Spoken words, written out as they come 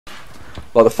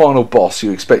Like the final boss,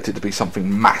 you expect it to be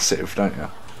something massive, don't you?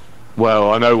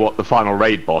 Well, I know what the final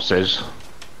raid boss is.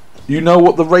 You know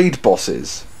what the raid boss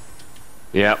is?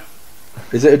 Yep.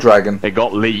 Is it a dragon? It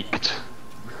got leaked.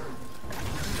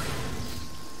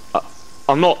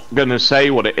 I'm not gonna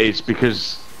say what it is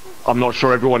because I'm not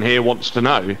sure everyone here wants to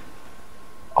know.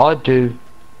 I do.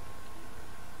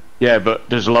 Yeah, but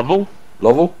does Lovell?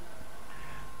 Lovell?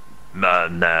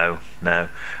 No.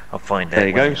 I'll find out. There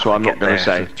you go. So I'm not going to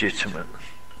say. Legitimate.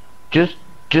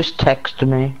 Just text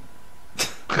me.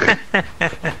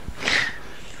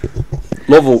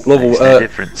 Lovell. Makes no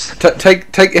difference.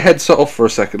 Take your headset off for a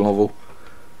second, Lovell.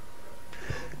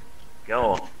 Go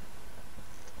on.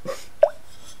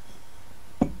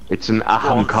 It's an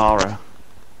Ahamkara.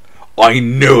 I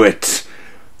knew it.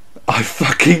 I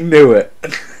fucking knew it.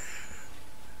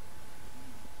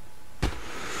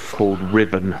 Called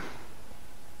Ribbon.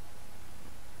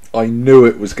 I knew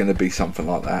it was going to be something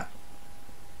like that.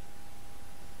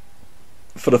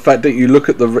 For the fact that you look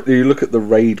at the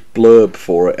raid blurb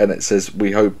for it, and it says,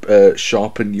 "We hope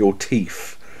sharpen your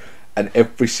teeth," and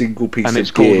every single piece and of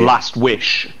it's called gear... Last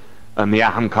Wish, and the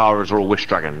Ahamkaras are all wish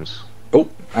dragons. Oh,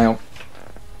 hang on.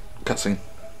 Cutscene.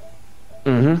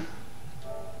 Mm-hmm.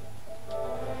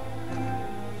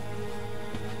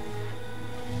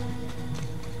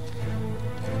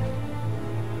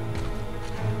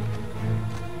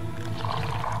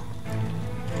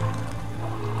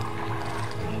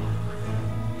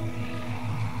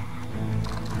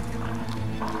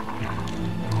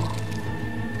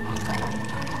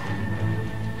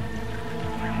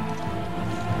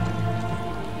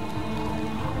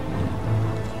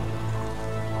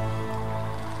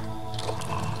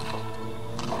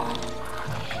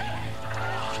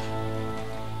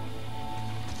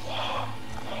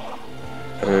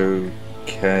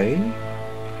 Okay.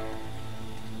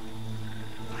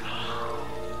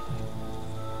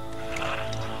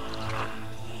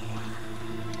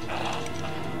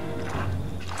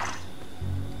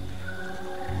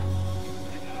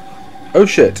 Oh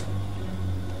shit.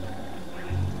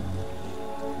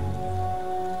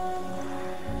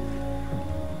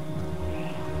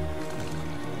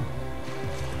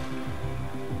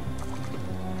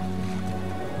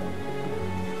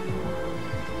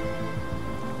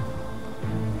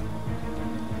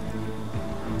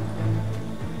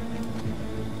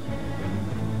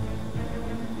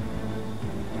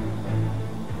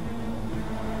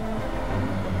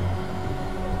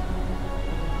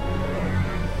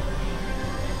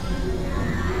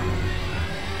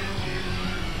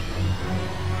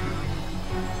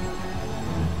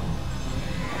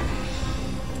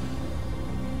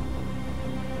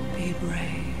 Be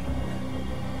brave.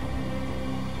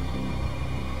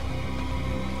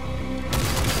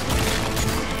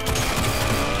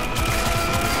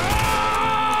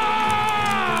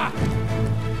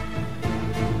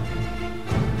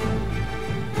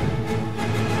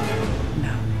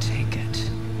 Now take it.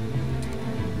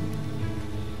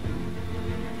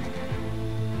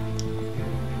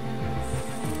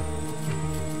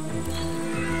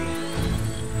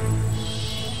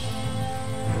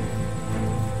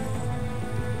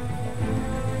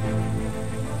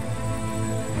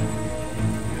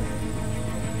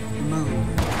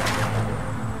 Move.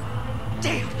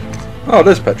 Damn. Oh,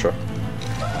 there's Petra.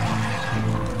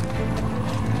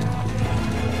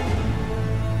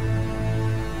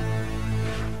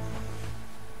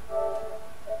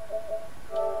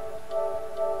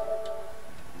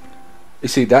 You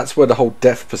see, that's where the whole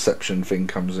depth perception thing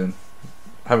comes in.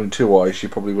 Having two eyes, she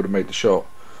probably would have made the shot.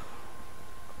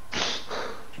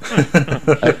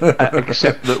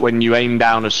 Except that when you aim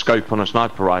down a scope on a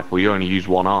sniper rifle, you only use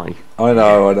one eye. I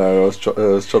know. I was trying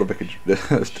to make a.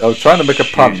 I was trying to make a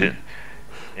pun.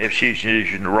 If she's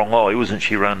using the wrong eye, wasn't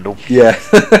she, Randle? Yeah,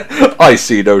 I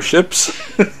see no ships.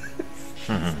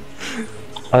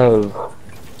 Oh,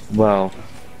 well.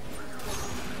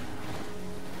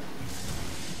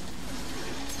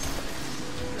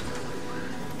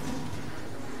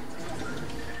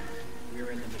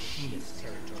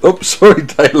 Oops, sorry,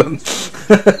 Dalen.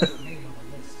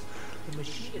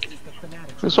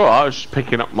 It's alright, I was just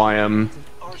picking up my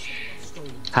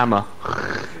hammer.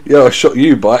 Yeah, I shot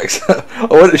you by accident. I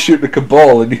went to shoot the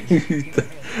Cabal and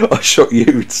I shot you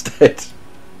instead.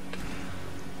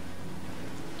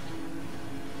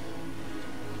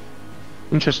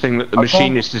 Interesting that the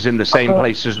machinist is in the same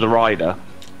place as the rider.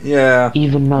 Yeah.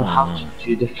 Even know how to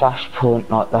do the flashpoint,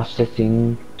 like that's the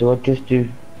thing. Do I just do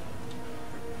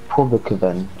public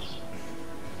events?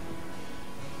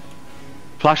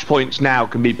 Flashpoints now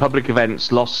can be public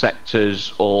events, lost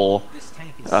sectors, or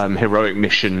heroic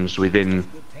missions within.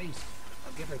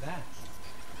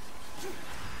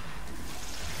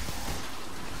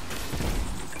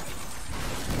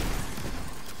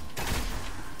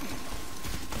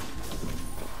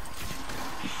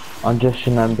 I just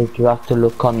remembered you have to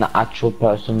look on the actual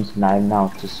person's name now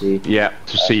to see. Yeah,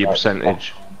 to see your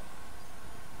percentage.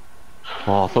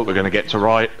 Oh, I thought we were going to get to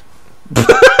right.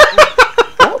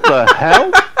 What the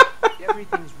hell?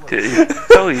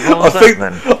 Oh, you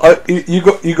I think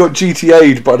you got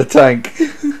GTA'd by the tank.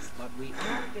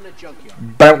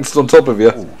 Bounced on top of you.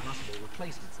 Ooh.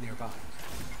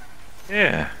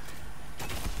 Yeah.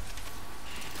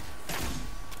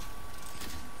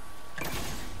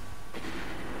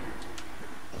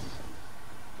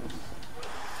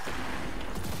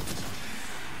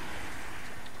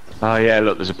 Oh yeah,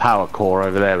 look, there's a power core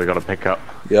over there we got to pick up.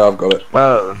 Yeah, I've got it.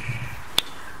 Oh.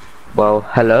 Well,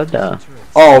 hello there.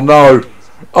 Oh no!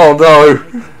 Oh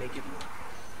no!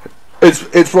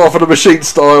 It's rather the machine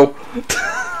style.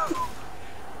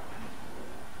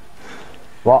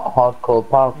 What hardcore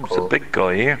parkour? There's a big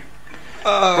guy here.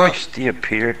 Christ, he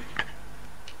appeared.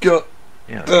 God.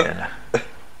 Yeah,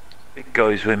 big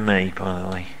guy's with me, by the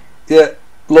way. Yeah,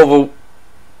 Lovell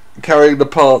carrying the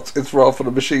parts. It's rather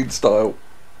the machine style.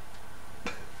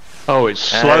 Oh, it's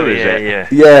slow, is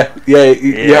it? Yeah. Yeah.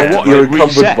 You're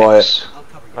encumbered by it.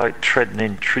 Like treading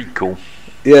in treacle.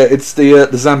 Yeah, it's the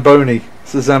Zamboni.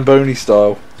 It's the Zamboni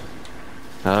style.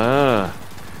 Ah.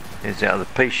 Is that the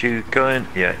piece you going?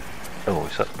 Yeah. Oh,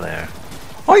 it's up there.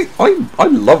 I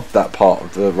loved that part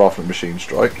of the Rifle Machine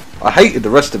Strike. I hated the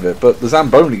rest of it, but the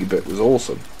Zamboni bit was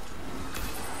awesome.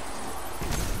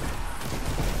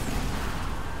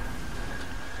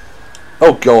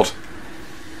 Oh god.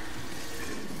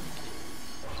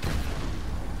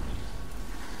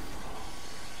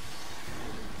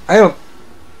 Hang on.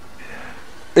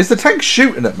 Is the tank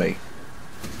shooting at me?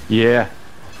 Yeah.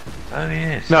 Oh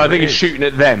yes. No, I think it's shooting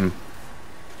at them.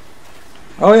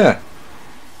 Oh yeah.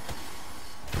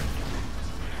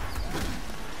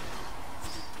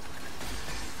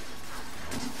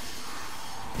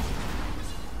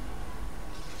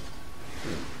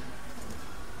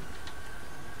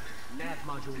 Nav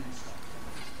module installed.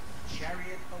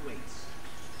 Chariot awaits.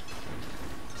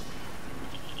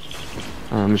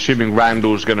 I'm assuming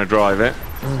Randle's going to drive it.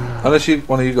 Unless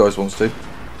one of you guys wants to.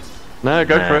 No,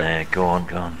 go for it. Nah, go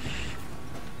on.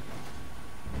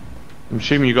 I'm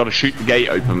assuming you got to shoot the gate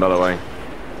open, by the way.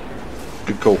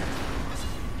 Good call.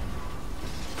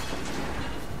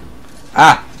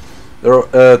 Ah,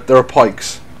 there are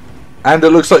pikes, and it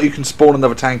looks like you can spawn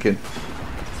another tank in.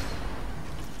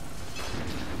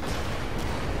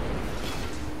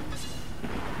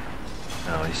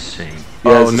 Oh, I see. Yeah,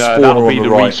 Oh there's a no, spawner that'll on be the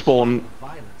right. respawn.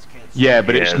 Violence can't. Yeah,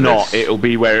 but it's Yeah, not. there's- It'll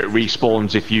be where it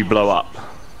respawns if you blow up.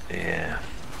 Yeah.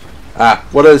 Ah,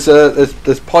 well,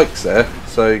 there's pikes there,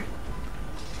 so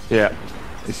Yeah.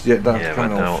 it's that's Yeah, but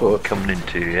coming on no, foot. coming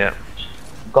into yeah.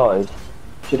 Guys,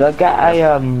 should I get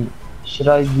a should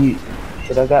I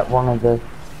get one of the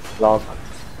like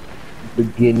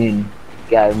beginning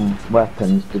game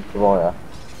weapons destroyer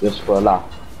just for a laugh?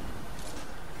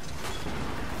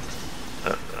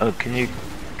 Oh, can you?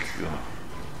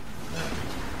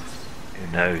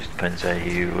 Who knows? Depends how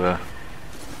you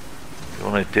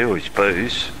want to do, I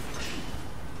suppose.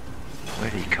 Where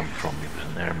did he come from? He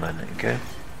wasn't there a minute ago.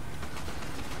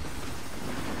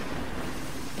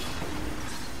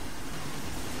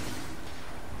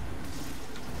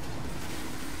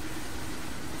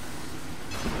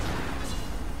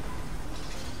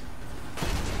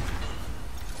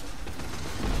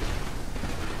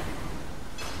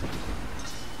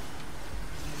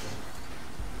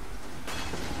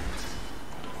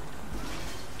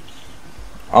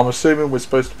 I'm assuming we're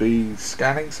supposed to be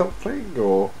scanning something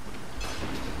or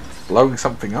blowing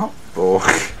something up, or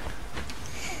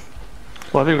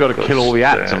Well, I think we've got to kill all the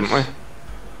ats, haven't we?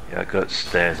 Yeah, I go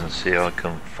upstairs and see how I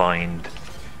can find.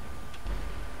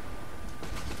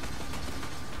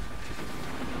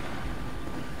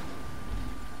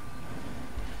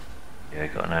 Yeah, I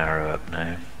got an arrow up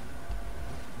now.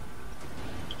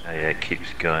 Oh yeah, it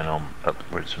keeps going on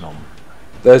upwards and on.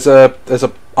 there's a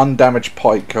undamaged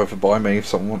pike over by me if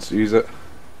someone wants to use it.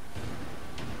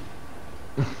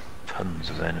 Tons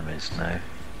of enemies now.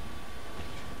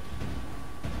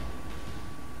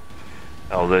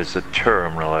 Oh, there's a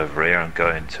terminal over here I'm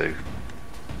going to.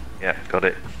 Yeah, got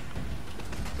it.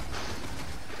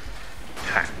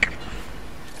 Hack.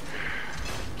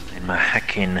 In my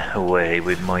hacking away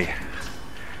with my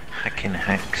hacking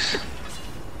hacks.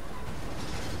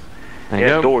 There you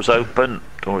Yeah, go. doors open.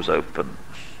 Doors open.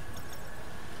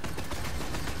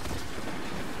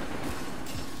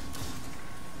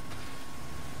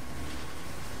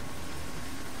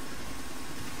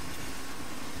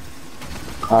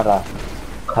 Kara.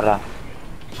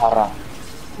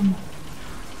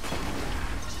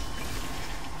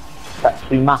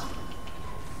 Tatsuma.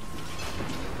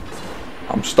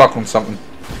 I'm stuck on something.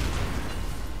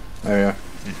 There we go.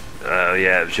 Oh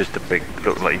yeah, it was just a big,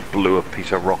 looked like he blew a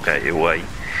piece of rock out your way.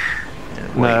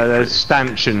 No, there's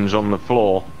stanchions on the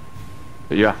floor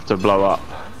that you have to blow up.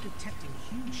 Detecting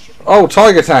huge shipments Oh,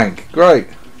 Tiger Tank. Great.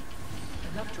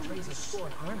 enough to raise a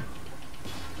sword army.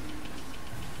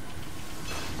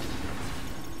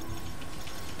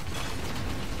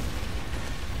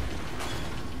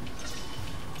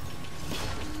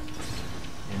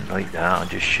 Didn't like that, it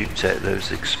just shoots out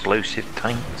those explosive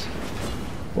tanks.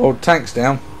 Well, tank's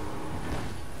down.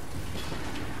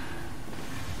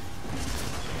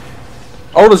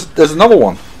 Oh, there's another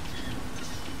one.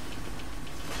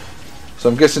 So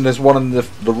I'm guessing there's one in the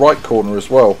right corner as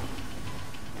well.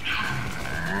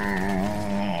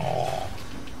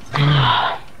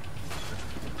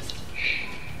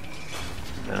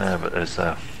 But there's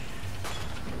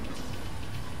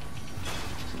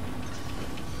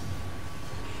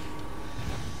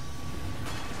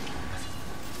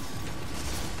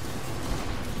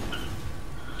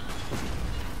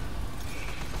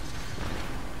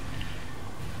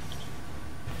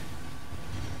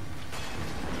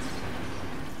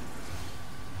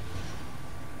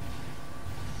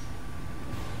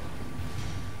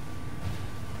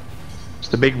It's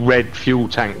the big red fuel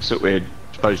tanks that we're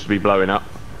supposed to be blowing up.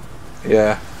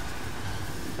 Yeah.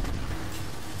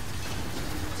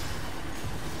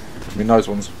 I mean, those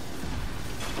ones.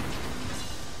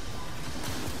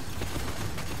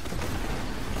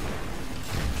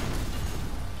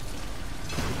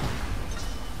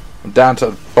 I'm down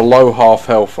to below half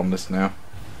health on this now.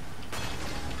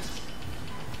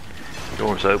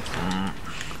 doors open.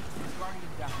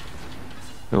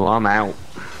 Oh, I'm out.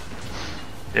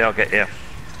 Yeah, I'll get you.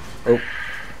 Oh.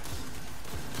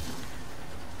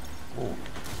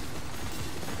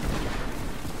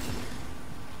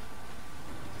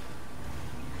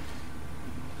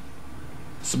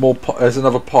 Some more. There's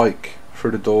another pike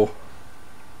through the door.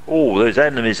 Oh, there's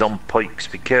enemies on pikes,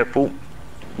 be careful.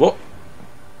 What?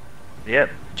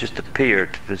 Yep, just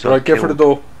appeared. There's Right, get through the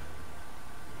door.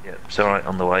 Yep, it's alright,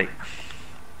 on the way.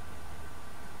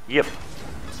 Yep,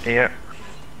 here.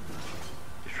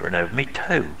 Just ran over me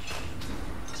toe.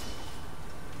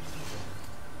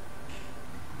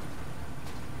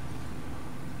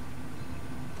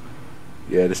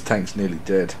 Yeah, this tank's nearly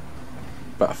dead.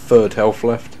 About a third health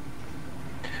left.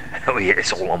 Oh yeah,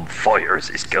 it's all on fire as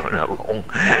it's going along.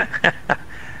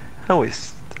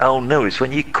 Oh no, it's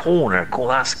when you corner. Oh,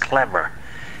 that's clever.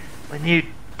 When you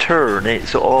turn,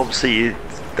 it's obviously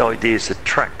the idea is the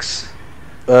tracks.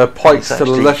 Pikes It's to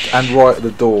the actually left and right of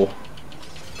the door.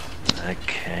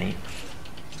 Okay.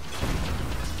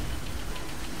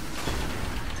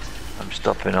 I'm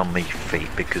stopping on my feet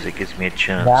because it gives me a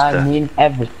chance I to mean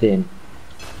everything.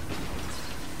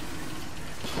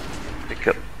 pick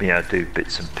up. Yeah, do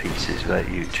bits and pieces without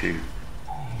you two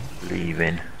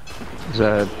leaving.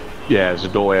 There's a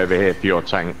doorway over here for your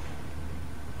tank.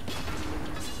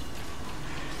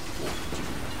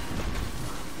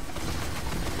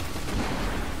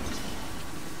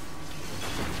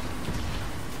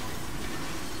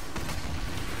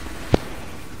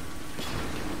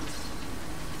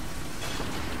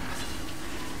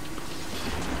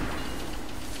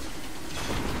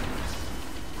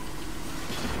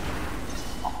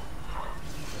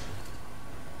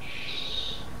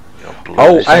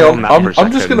 Oh, hang on. on that for a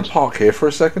I'm just going second. to park here for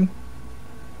a second.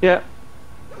 Yeah.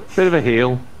 Bit of a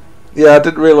heal. Yeah, I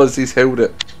didn't realise he's held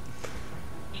it.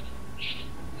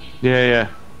 Yeah.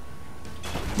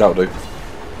 That'll do.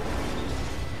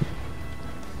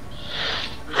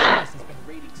 Has been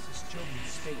raiding Cystodian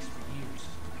space for years.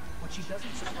 What she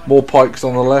doesn't supply More pikes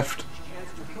on the left. she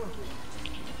can't do her.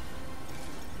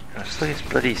 That's this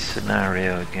bloody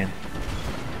scenario again.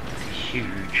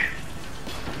 Huge.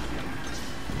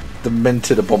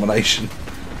 Demented abomination.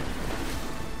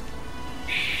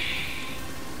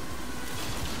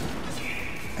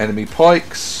 Enemy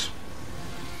pikes.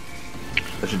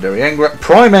 Legendary engram.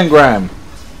 Prime engram.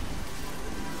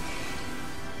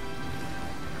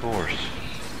 Of course.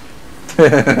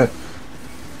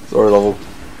 Sorry, Lovell.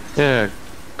 Yeah.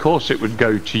 Of course it would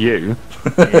go to you.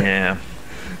 Yeah.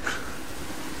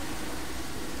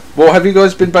 Well, have you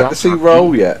guys been back to see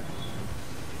Roll yet?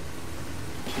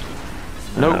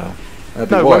 No. Oh, That'd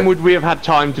be No, why. when would we have had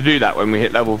time to do that when we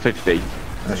hit level 50?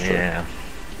 That's true. yeah.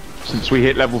 Since we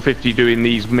hit level 50 doing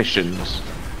these missions.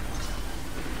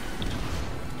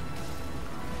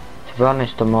 To be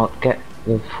honest, I might get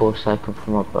the Forsaken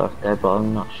for my birthday, but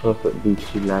I'm not sure if it would be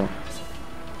too late.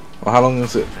 Well, how long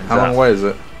is it? How long away is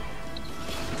it?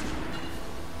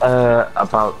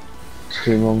 About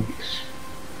 2 months.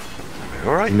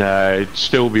 Alright. No, it'd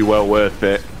still be well worth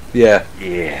it. Yeah.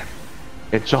 Yeah.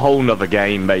 It's a whole nother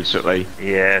game, basically.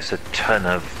 Yeah, it's a ton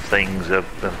of things. A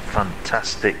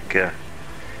fantastic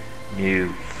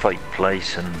new fight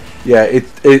place and Yeah, it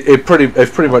pretty much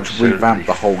Absolutely revamped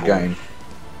the whole full. game.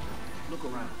 Look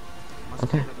around. Must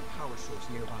Okay. be another power source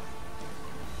nearby.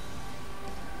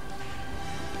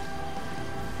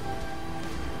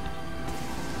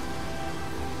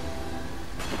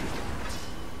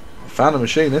 Found a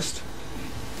machinist.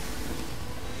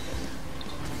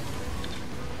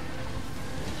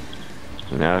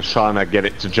 Yeah, trying to get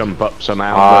it to jump up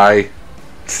somehow. Aye.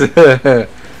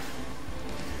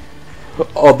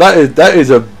 Oh, that is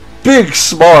a big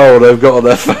smile they've got on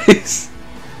their face.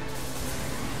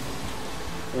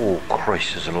 oh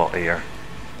Christ, there's a lot here.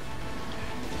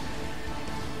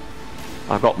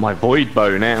 I got my void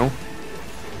bow now.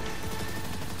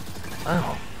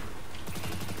 Oh.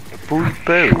 A boy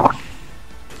bow.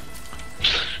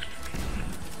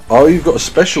 Oh, you've got a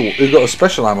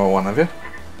special ammo one, have you?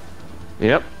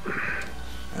 Yep.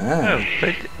 Ah.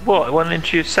 Oh, what? It went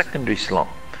into your secondary slot.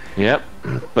 Yep.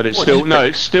 But it's What still is no, it?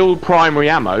 it's still primary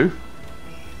ammo.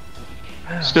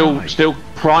 Oh, Still right. still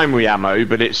primary ammo,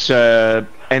 but it's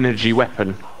energy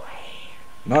weapon.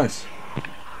 Nice.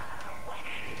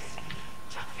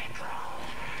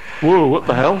 Whoa, what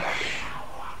the hell?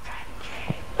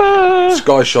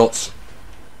 Sky shots.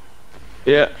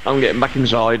 Yeah, I'm getting back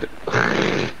inside.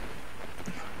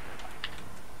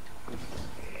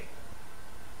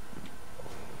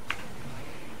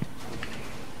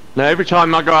 Now every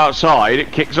time I go outside,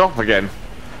 it kicks off again.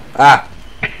 Ah.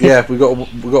 Yeah, we got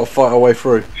to fight our way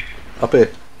through. Up here.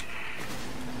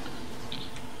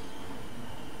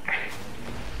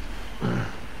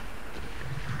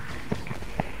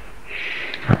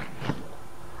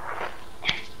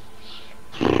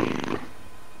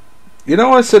 You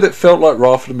know, I said it felt like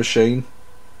Wrath of the Machine.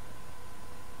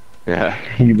 Yeah.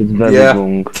 He was very Yeah.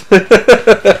 wrong.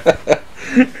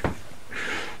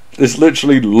 This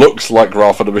literally looks like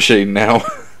Wrath of the Machine now.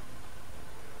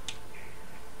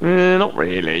 Not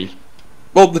really.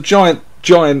 Well, the giant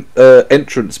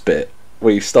entrance bit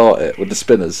where you start it with the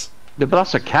spinners. Yeah, but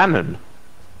that's a cannon.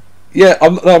 Yeah,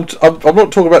 I'm not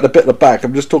talking about the bit at the back.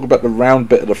 I'm just talking about the round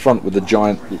bit at the front with the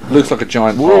giant. Looks like a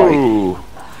giant eye. Whoa.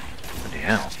 Bloody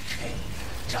hell.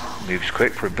 Moves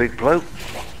quick for a big bloke.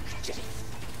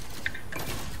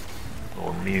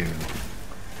 Or immune.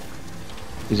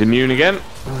 He's immune again.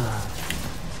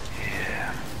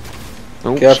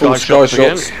 Oh, Careful, sky sky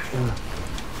shots shots. again.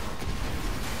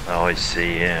 Oh, I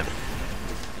see, yeah.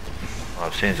 Well,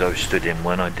 as soon as I was stood in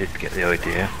one, I did get the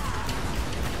idea.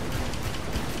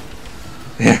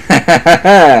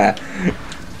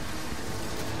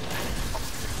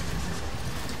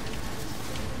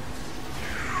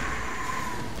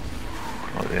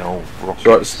 Like the old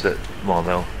rockets that, well,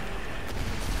 they'll...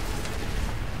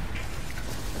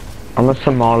 I'm a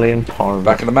Somalian pirate.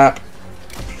 Back in the map.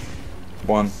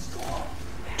 1,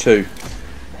 2,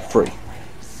 3.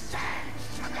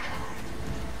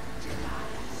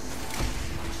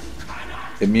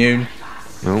 Immune.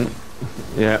 Oh.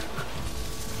 Yeah.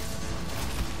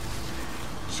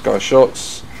 Sky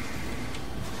shots.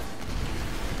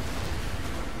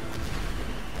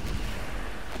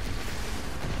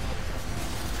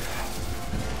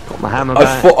 Got my hammer I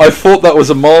back. thought that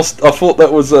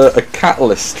was a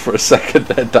catalyst for a second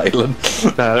there, Dalen.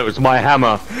 No, that was my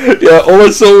hammer. Yeah, all I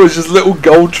saw was just little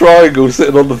gold triangles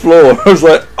sitting on the floor. I was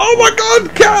like, oh my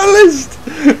god, catalyst!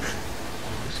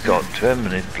 It's got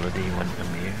terminate bloody went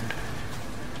immune.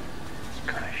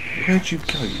 Where'd you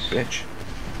go, you bitch?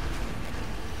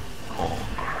 Oh,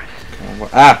 Christ. Come on,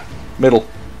 ah! Middle.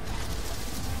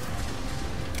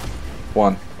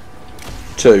 1,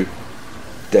 2,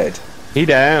 dead. He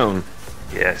down.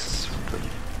 Yes.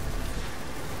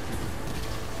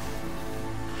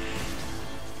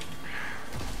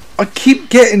 I keep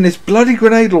getting this bloody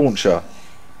grenade launcher.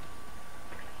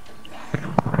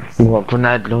 What,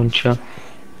 grenade launcher?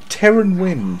 Terran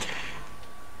Wind.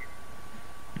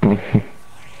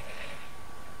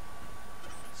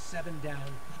 7 down,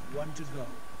 1 to go.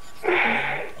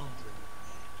 Now Uldren.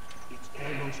 It's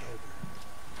almost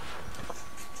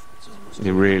over.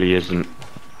 It really isn't.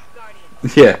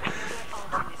 Yeah.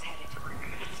 Uldren is headed.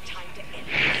 It's time to end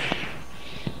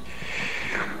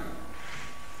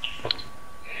this.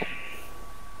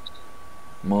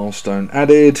 Milestone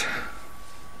added.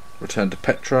 Return to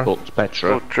Petra. Booked Petra.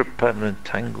 Short trip pattern and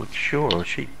Tangled. Sure,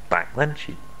 she back then.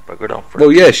 She buggered off. For Well,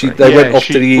 a yeah, break. they went off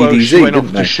to the EDZ, she went didn't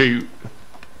off they? to shoot.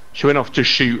 She went off to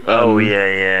shoot. Oh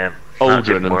yeah. That Uldren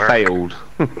didn't and work. failed.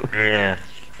 Yeah.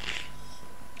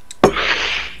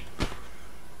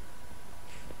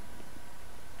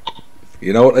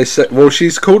 You know what they say? Well,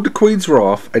 she's called the Queen's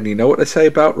Wrath, and you know what they say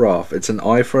about Wrath? It's an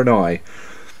eye for an eye.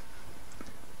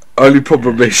 Only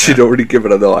problem is she'd already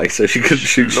given an eye, so she couldn't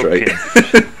shoot straight.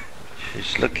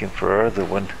 She's looking for her other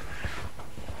one.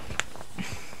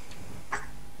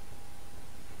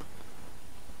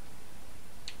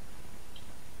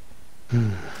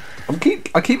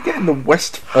 I keep getting the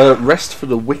rest for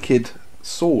the wicked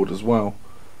sword as well.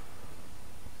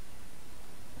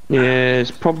 Yeah,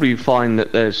 it's probably fine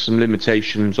that there's some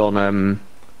limitations on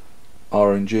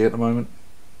RNG at the moment.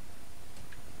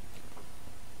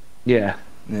 Yeah.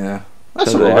 Yeah,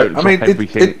 that's So they alright. don't I mean, drop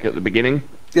everything at the beginning.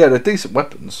 yeah, they're decent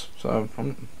weapons, so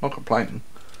I'm not complaining.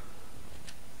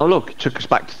 Oh look, it took us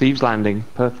back to Thieves Landing.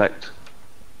 Perfect.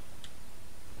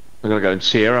 We're gonna go and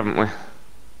see her, haven't we?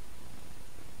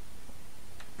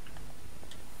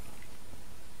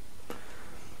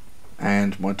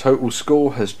 And my total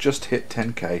score has just hit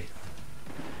 10k.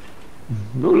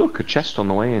 Oh look, a chest on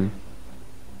the way in.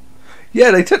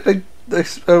 Yeah, they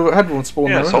had one spawn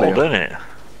Yeah, there it's earlier. old, isn't it?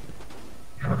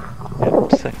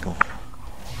 Yep, second.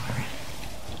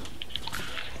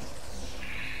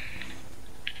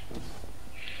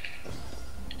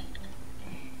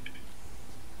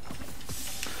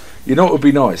 You know what would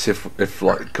be nice if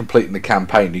like completing the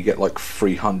campaign you get like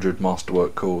 300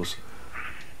 masterwork cores.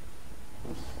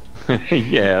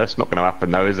 Yeah, that's not gonna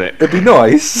happen though, is it? It'd be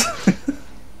nice.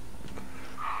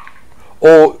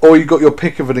 or you got your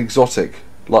pick of an exotic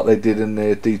like they did in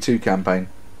the D2 campaign.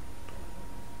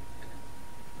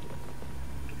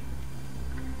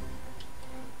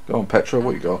 Go on, Petra,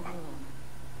 what you got?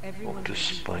 What a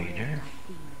spider.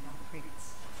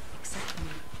 Except me.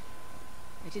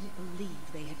 I didn't believe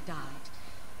they had died.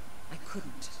 I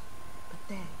couldn't. But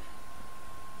then,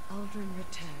 Uldren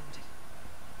returned.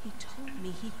 He told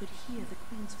me he could hear the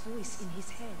Queen's voice in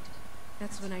his head.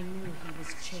 That's when I knew he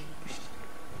was changed.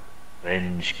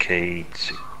 Avenge Cayde.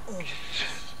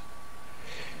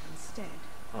 Instead,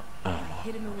 I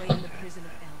hid him away in the prison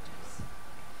of elders.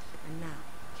 And now,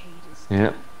 Cayde is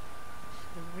Yeah.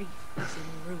 the reef is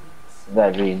in ruins. Very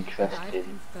And I've interesting.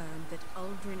 confirmed that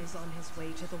Uldren is on his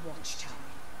way to the Watchtower.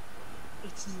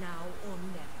 It's now or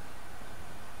never.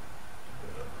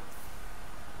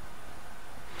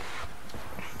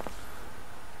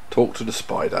 Talk to the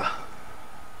spider.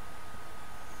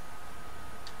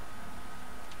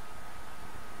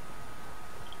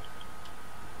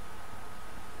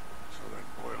 So that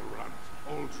oil run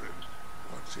Uldren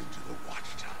wants into the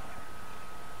Watchtower.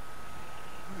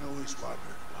 I always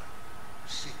wondered what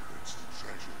secrets and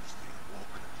treasures the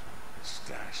Awoken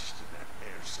stashed in that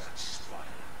ersatz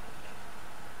spire.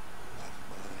 Of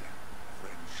my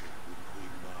friendship with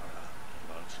Queen Mara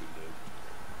while she lived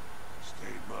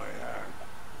stayed my hand.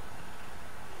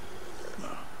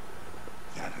 No,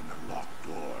 that and the locked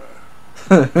door.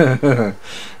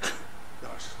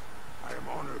 Thus, I am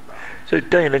honored by it. So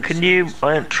Dana, can you?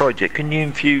 I haven't tried yet. Can you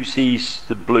infuse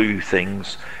the blue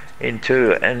things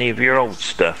into any of your old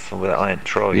stuff? Well, I haven't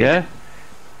tried. Yeah.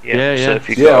 Yeah. Yeah, So yeah. if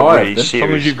you've Yeah, got I a have really then. As long as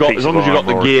serious you've got, piece as long of as you've got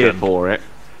the armour, gear then- for it.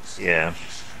 Yeah.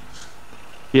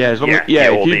 Yeah, as long Yeah, as, yeah,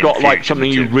 all if the you've got like infusion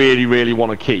something you too. really, really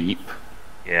want to keep,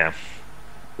 Yeah.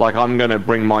 like I'm gonna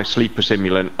bring my sleeper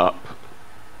simulant up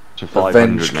to 500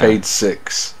 Avenge now. Cayde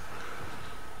 6.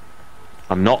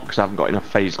 I'm not, because I haven't got enough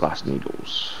phase glass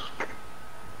needles.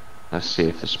 Let's see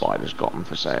if the spider's got them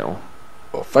for sale.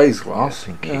 Or phase I glass.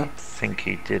 think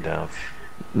he did have.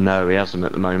 No, he hasn't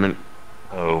at the moment.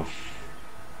 Oh.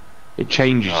 It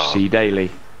changes, Oh. see,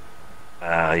 daily.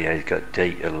 Yeah, he's got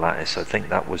data lattice. I think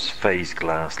that was phase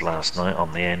glass last night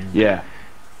on the end. Yeah.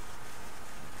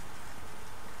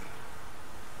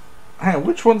 Hang on,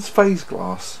 which one's phase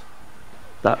glass?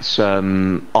 That's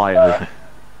Io. Got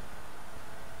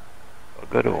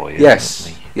good oil. Yes,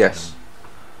 haven't we? yes.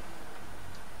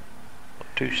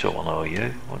 Do so on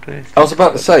OU. What do you I was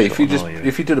about to say, if you think on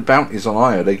if you do the bounties on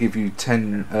IO, they give you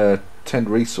 10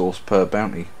 resource per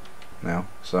bounty now.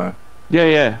 So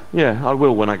Yeah, I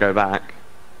will when I go back.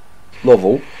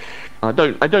 Lovell. I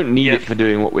don't need it for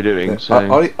doing what we're doing. So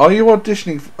Are you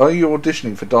auditioning? Are you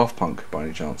auditioning for Daft Punk by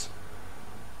any chance?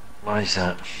 Why is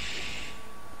that?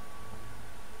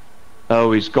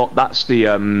 oh, he's got that's the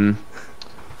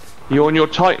you're on your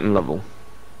Titan level.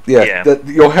 Yeah, Yeah.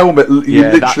 your helmet. You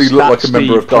Yeah, literally look like a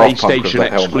member of Daft Punk with PlayStation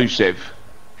that helmet. exclusive.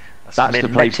 That's the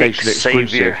Mimetic PlayStation Savior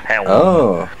exclusive. helm.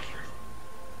 Oh,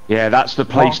 Yeah, that's the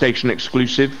PlayStation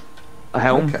exclusive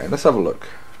helm. okay. Let's have a look.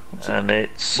 And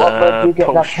it's Where do you get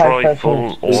that pulse rifle.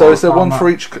 PlayStation Or So is there one armor.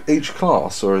 for each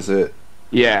class, or is it?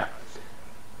 Yeah.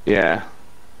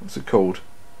 What's it called?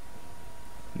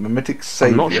 Mimetic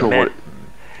Savior. I'm not sure what.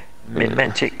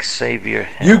 Mimetic Savior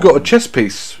helm. You got a chest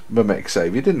piece, Mimetic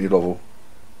Savior, didn't you, Lovell?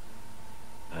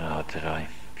 did I?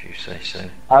 If you say so.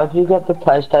 How do you get the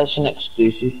PlayStation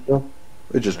exclusive stuff?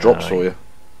 It just drops for you.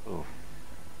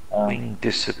 Wing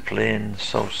Discipline,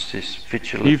 Solstice,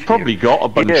 Vigil. You've probably got a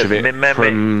bunch of it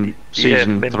from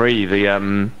season 3,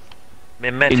 the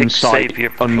Mimetic Insight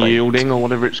Savior Unyielding or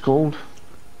whatever it's called.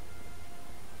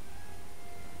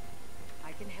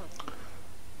 I can help.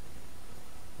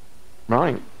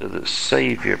 Right. So the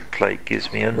Savior plate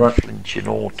gives me unflinching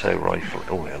auto rifle.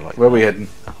 Oh, I like Where that. we heading?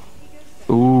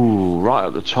 Ooh, right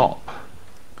at the top.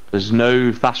 There's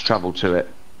no fast travel to it.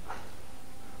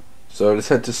 So let's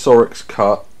head to Sorik's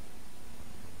Cut.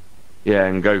 Yeah,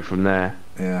 and go from there.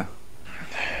 Yeah.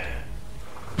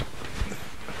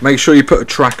 Make sure you put a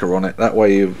tracker on it. That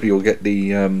way you'll get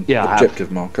the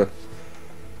objective marker.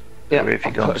 Yeah, Where have you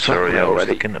I've gone? put a Sorry, tracker I was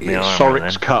already. looking at my Yeah, armour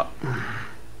Sorik's then. Cut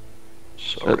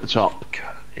Sorry. at the top.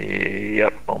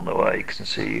 Yep, on the way. Can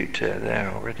see you two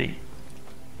there already.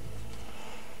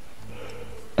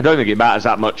 I don't think it matters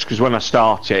that much because when I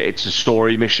start it, it's a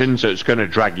story mission, so it's going to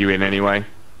drag you in anyway.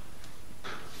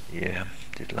 Yeah,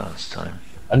 did last time.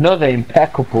 Another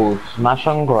impeccable smash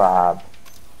and grab.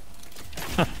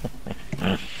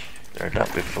 Heard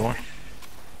that before.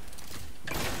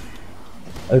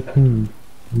 Open.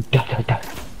 We've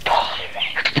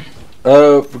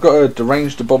got a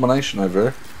deranged abomination over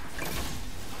here.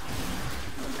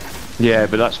 Yeah,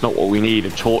 but that's not what we need. A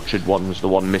tortured one's the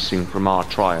one missing from our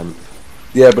triumph.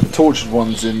 Yeah, but the tortured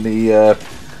one's in the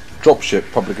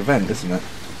dropship public event, isn't it?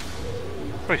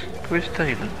 Where's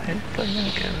Taylor?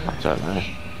 I don't know.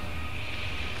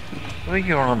 Well,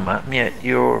 you're on that, and yet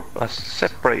you're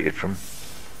separated from.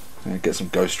 Yeah, get some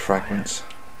ghost fragments.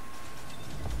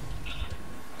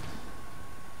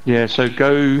 Yeah, so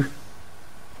go.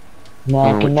 I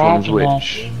don't know which one's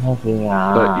which.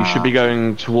 But you should be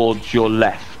going towards your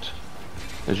left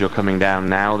as you're coming down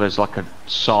now. There's like a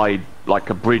side, like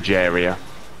a bridge area.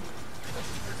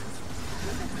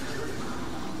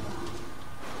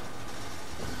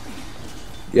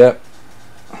 Yep.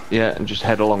 Yeah, and just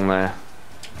head along there.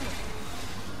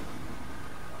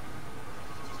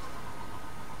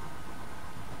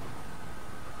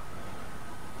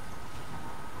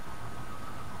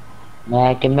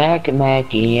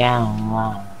 Maggie,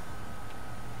 yeah.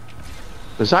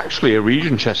 There's actually a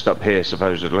region chest up here,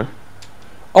 supposedly.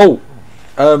 Oh,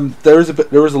 there is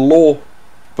a lore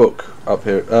book up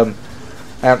here.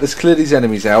 Let's clear these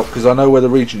enemies out because I know where the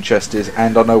region chest is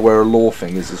and I know where a lore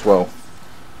thing is as well.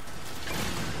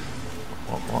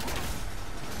 What?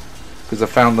 Because I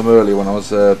found them earlier when I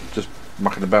was just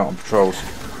mucking about on patrols.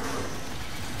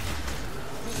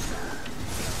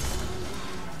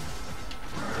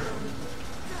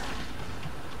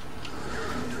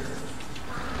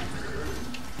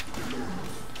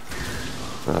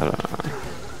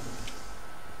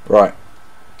 Right.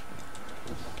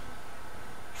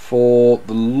 For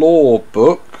the lore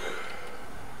book.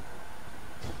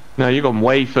 No, you've gone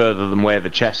way further than where the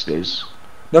chest is.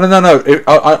 No.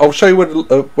 I'll show you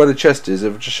where the chest is.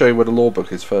 I'll just show you where the lore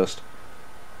book is first.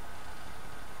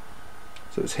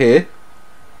 So it's here.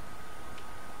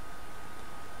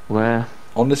 Where?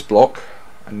 On this block.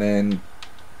 And then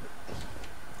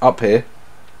up here.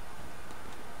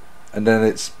 And then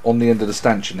it's on the end of the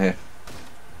stanchion here.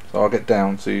 So I'll get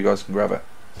down so you guys can grab it.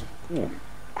 Ooh,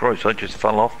 Christ, I just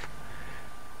fell off.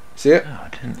 See it? No, I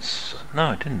didn't. No,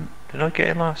 I didn't. Did I get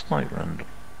it last night, Randle?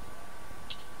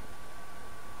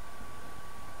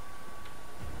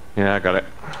 Yeah, I got it.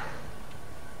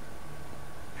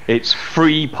 It's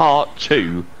free part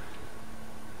 2.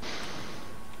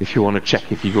 If you want to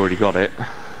check if you've already got it.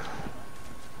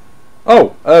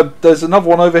 Oh, there's another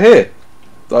one over here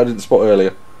that I didn't spot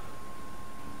earlier.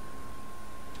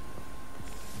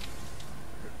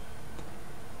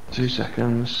 Two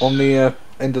seconds. On the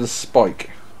end of the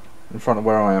spike, in front of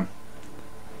where I am.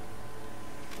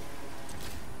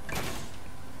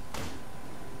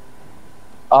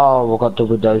 Oh, we got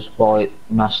double dose by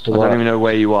Master I don't Work. even know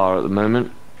where you are at the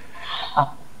moment.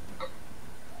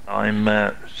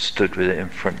 I'm stood with it in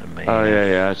front of me. Oh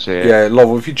yeah, I see it. Yeah,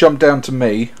 Lovell, if you jump down to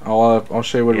me, I'll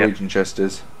show you where the Yep. region chest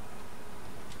is.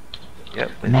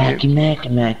 Yep, with you.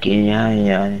 Maggie,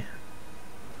 yeah.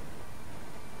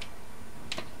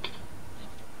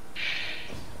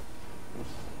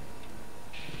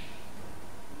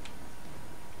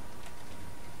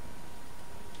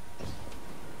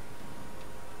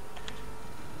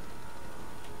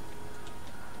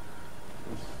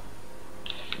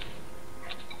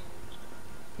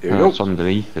 Here we Oh, go. it's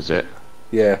underneath, is it?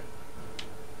 Yeah.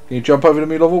 Can you jump over to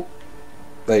me, Lovell?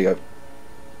 There you go.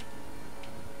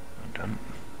 I'm done.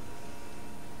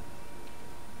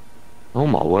 Oh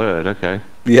my word, okay.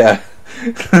 Yeah.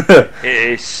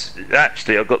 It's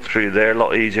actually, I got through there a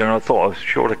lot easier, and I thought I was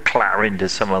sure to clatter into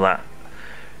some of that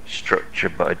structure,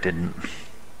 but I didn't.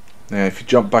 Yeah, if you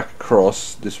jump back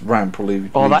across, this ramp will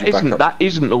lead Oh, you back up. that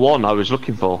isn't the one I was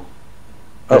looking for.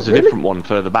 There's really? a different one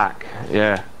further back.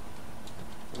 Yeah.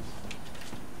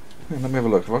 Yeah, let me have a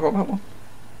look. Have I got that one?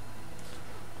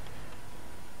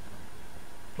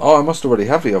 Oh, I must already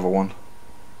have the other one.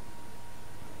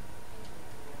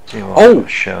 Oh,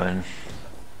 showing.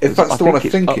 If that's the one I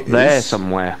think it is. There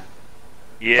somewhere.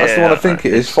 Yeah, that's the one I think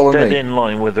it is. Follow dead me. in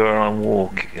line with where I'm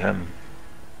walking.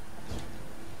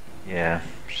 Yeah.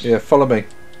 Yeah, follow me.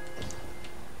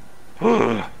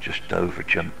 Just over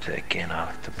jumped it again. I'll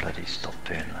have to bloody stop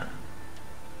doing that.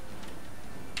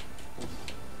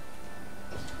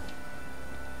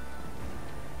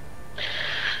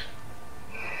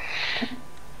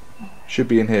 Should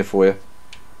be in here for you.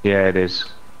 Yeah, it is.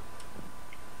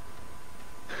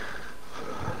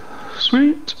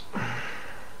 Sweet.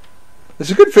 It's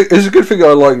a good thing. It's a good thing. I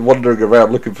like wandering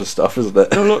around looking for stuff, isn't it?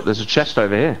 Oh look, there's a chest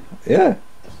over here. Yeah.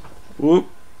 Whoop.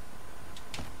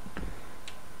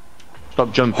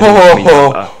 Stop jumping. Me,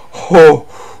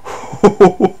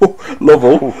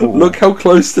 Lovell, look how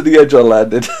close to the edge I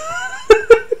landed.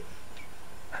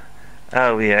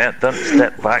 Oh yeah, don't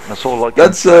step back. That's all I can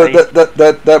That's say.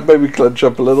 that made me clench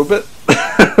up a little bit.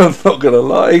 I'm not gonna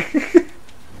lie.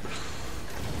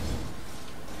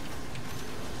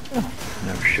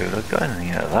 Never sure I got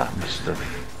anything out of that. Must have.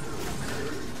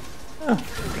 Oh,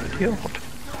 bloody odd.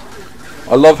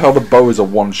 I love how the bow is a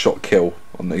one-shot kill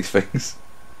on these things.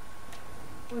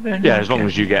 Yeah, as long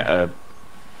as you get a.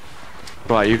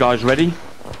 Right, you guys ready?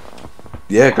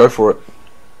 Yeah, go for it.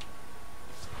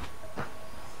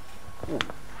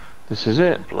 This is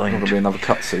it. Not gonna be another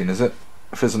cutscene, is it?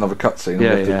 If there's another cutscene,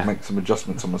 Yeah, I'll have yeah. to make some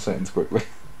adjustments on my settings quickly.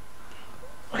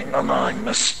 Hang on, I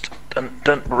must.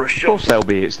 Don't rush. Of course there'll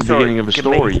be. It's the beginning of a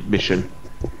story mission.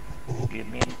 Give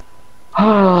me.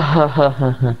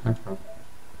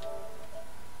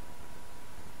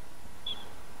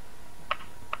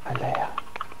 Alea.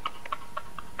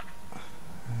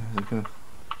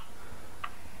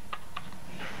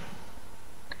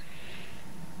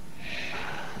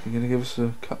 You gonna give us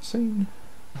a cutscene?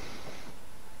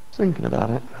 Thinking about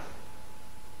it.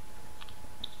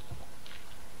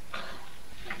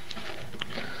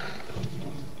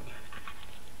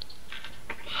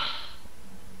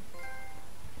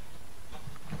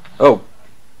 Oh.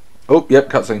 Oh, yep,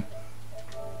 cutscene.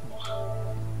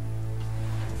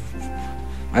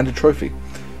 And a trophy.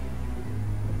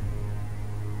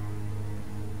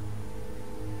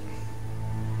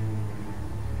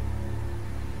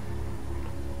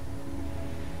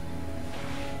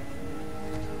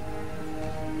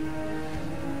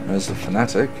 There's the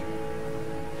fanatic.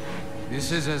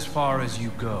 This is as far as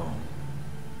you go.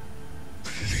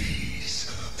 Please,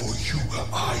 for you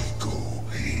I go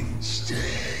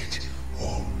instead.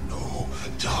 Oh no,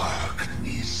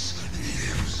 darkness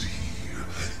lives here.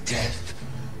 Death,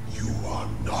 you are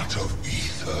not of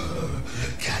ether.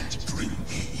 Can't bring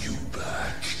you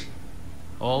back.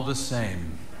 All the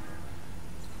same.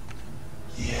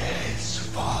 Yes,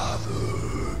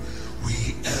 Father.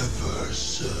 We ever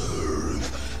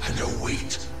serve and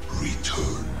await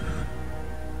return.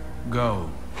 Go.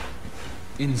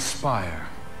 Inspire.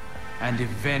 And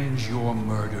avenge your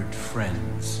murdered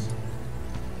friends.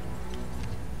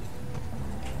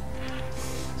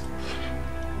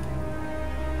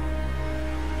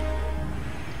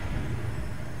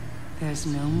 There's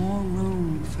no more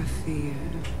room for fear,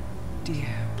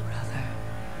 dear brother.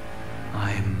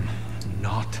 I'm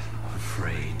not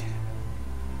afraid.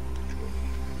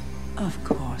 Of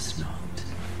course not.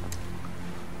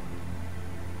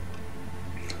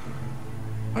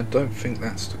 I don't think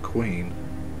that's the Queen.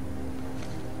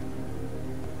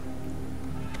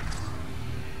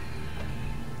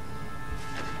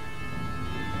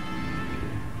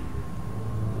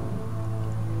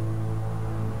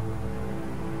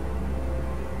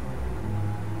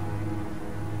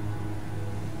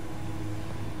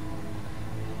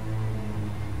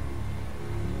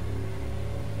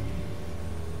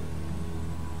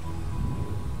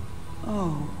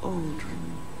 Oh, Uldren.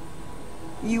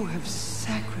 You have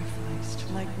sacrificed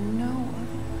like no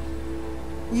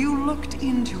other. You looked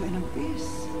into an abyss,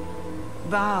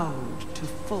 bowed to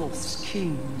false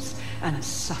kings, and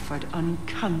suffered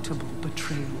uncountable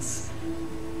betrayals.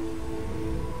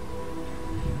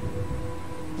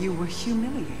 You were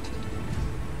humiliated,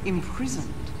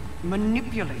 imprisoned,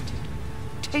 manipulated,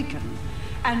 taken,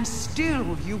 and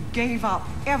still you gave up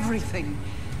everything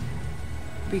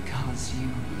because you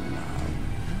love.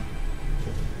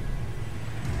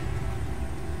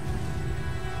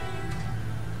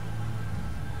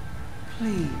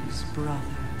 Please, brother,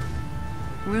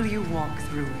 will you walk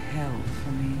through hell for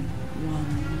me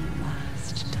one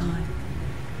last time?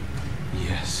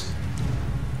 Yes.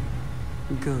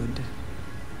 Good.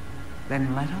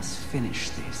 Then let us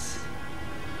finish this.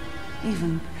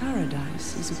 Even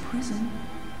paradise is a prison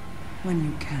when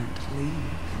you can't leave.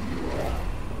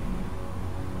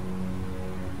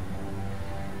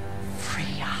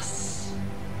 Free us.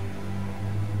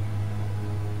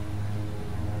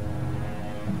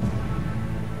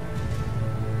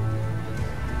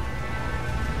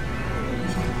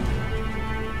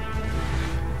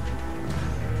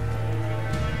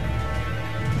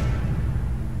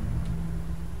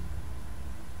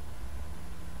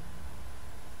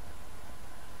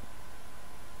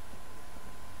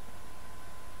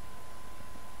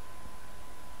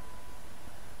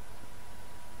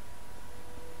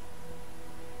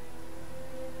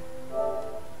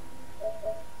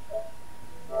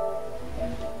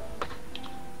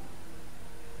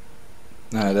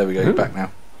 No, there we go. You're back now.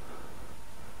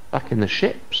 Back in the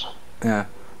ships. Yeah.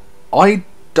 I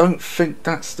don't think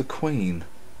that's the Queen.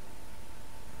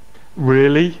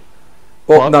 Really?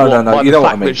 Well, no. You know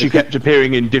what I mean? That she kept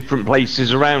appearing in different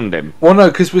places around him. Well,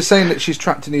 no, because we're saying that she's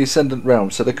trapped in the Ascendant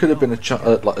Realm, so there could have been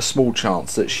like a small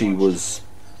chance that she was,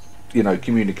 you know,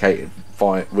 communicating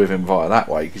with him via that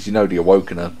way. Because you know the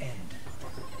Awoken are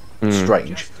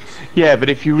strange. Yeah, but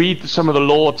if you read some of the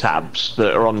lore tabs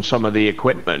that are on some of the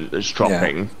equipment that's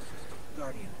dropping,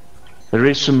 there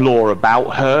is some lore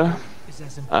about her,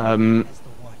 and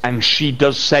she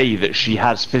does say that she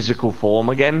has physical form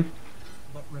again,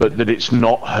 but that it's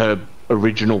not her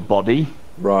original body.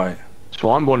 Right.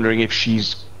 So I'm wondering if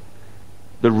she's...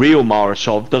 The real Mara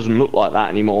Sov doesn't look like that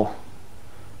anymore.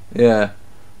 Yeah.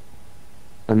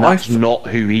 And that's not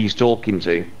who he's talking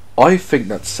to. I think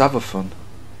that's Savathun.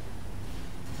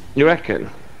 You reckon?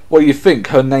 Well, you think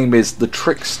her name is the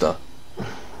Trickster.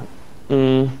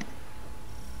 It's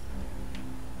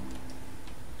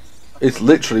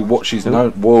literally what she's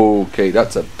known. Whoa, okay,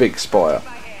 that's a big spire.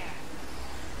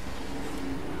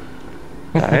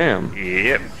 Damn.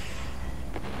 Yep.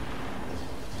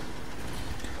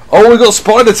 Oh, we got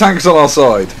spider tanks on our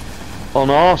side. On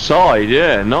our side,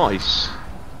 yeah, nice.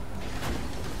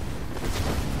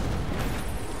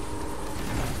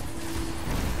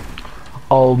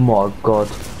 Oh my god,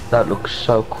 that looks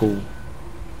so cool.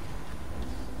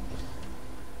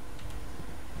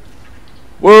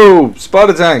 Whoa,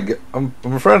 spider tank! I'm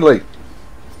friendly.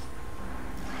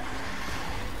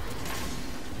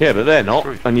 Yeah, but they're not.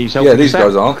 And he's Yeah, these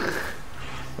guys aren't.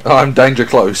 I'm danger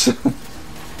close.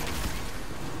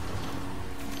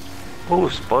 Oh,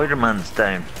 Spider-Man's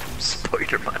down.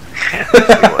 Spider-Man.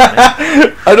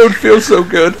 I don't feel so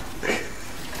good.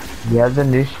 Yeah, the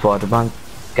new Spider-Man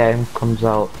game comes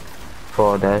out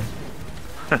Friday.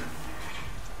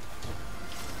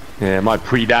 Yeah, my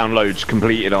pre-download's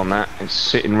completed on that. It's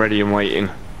sitting ready and waiting.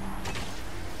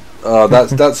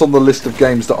 That's on the list of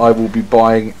games that I will be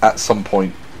buying at some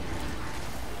point.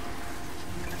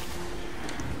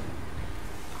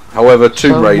 However,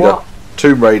 Tomb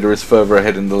Raider is further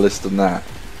ahead in the list than that.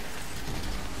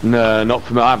 No, not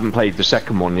for me. I haven't played the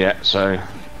second one yet, so...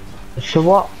 So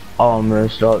what Armour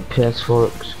is like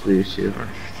PS4 exclusive?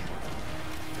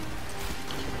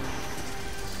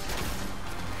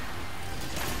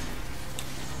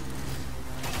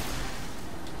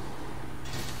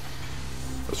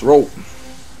 Let's roll.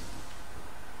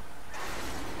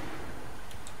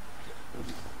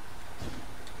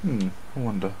 I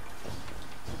wonder.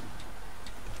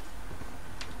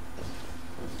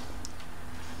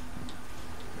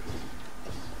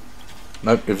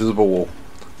 Nope, invisible wall.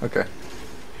 Okay.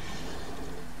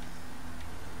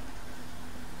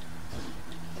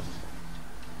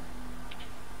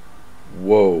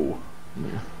 Whoa. They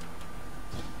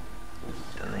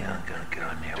aren't gonna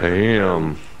go near.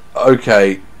 Damn.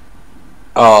 Okay.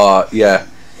 Yeah.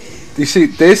 You see,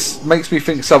 this makes me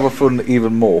think Savathun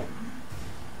even more.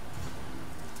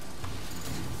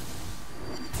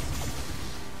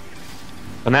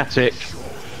 Fanatic.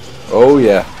 Oh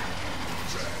yeah.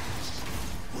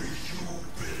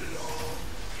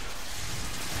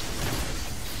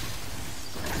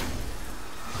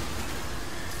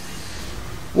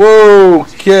 Whoa,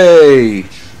 okay.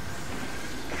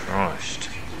 Christ.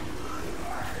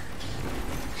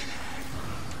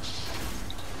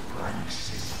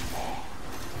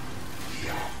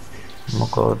 Oh my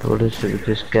god, what is it with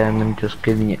this game and just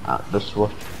giving you Atlas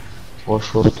wash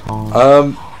all the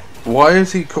time? Why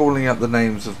is he calling out the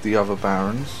names of the other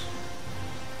barons?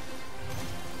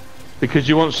 Because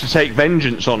he wants to take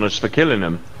vengeance on us for killing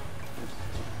him.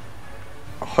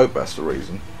 I hope that's the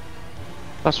reason.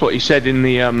 That's what he said in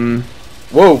the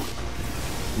Whoa!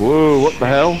 Whoa, what the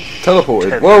hell? Teleported.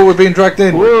 Tethered. Whoa, we're being dragged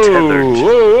in. Whoa, tethered. whoa,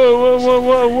 whoa, whoa, whoa,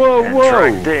 whoa, whoa, And whoa.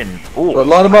 dragged in. Oh, Right,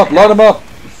 line them up, line them up.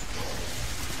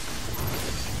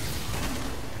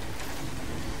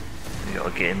 we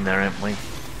gotta get in there, haven't we?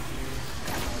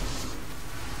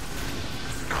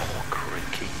 Oh,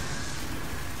 crikey.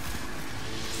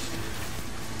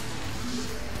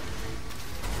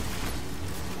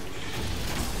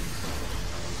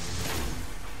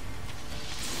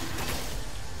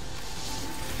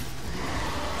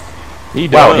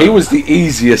 Wow, he was the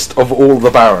easiest of all the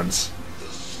barons.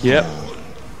 Yep.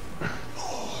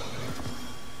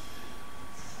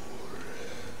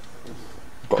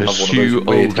 Got another one of Pursue those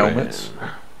weird Uldren. helmets.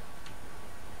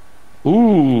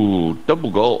 Ooh,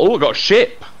 double goal. Oh, I got a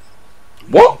ship.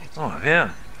 What? Oh,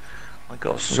 yeah. I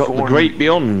got I got the Great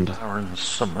Beyond. Baron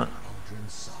Summit.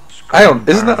 Hang on,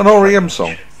 isn't that an REM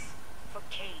song? For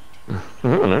Cayde. I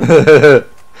don't know.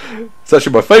 It's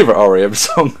actually my favourite REM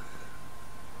song.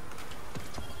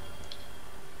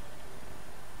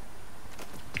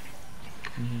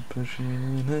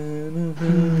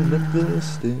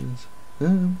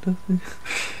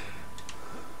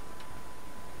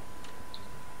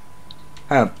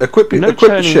 Equip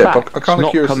the ship. I'm kind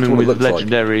of curious as to what it looks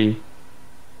legendary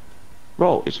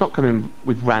roll. It's not coming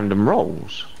with random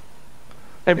rolls.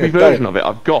 Every version of it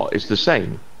I've got is the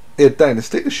same. Yeah, Dana,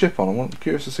 stick the ship on. I'm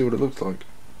curious to see what it looks like.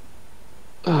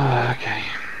 Okay.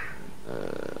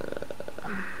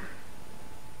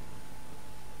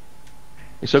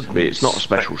 It's ugly. It's not a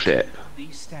special ship.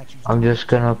 These statues I'm just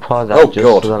gonna apply that Oh just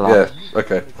god, to the yeah, last.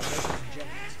 okay.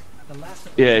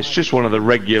 Yeah, it's just one of the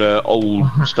regular old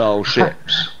style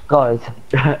ships. Guys,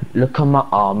 look at my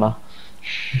armor.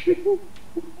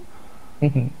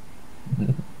 Ooh,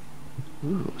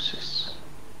 what's this?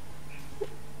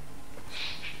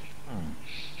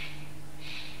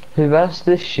 Who has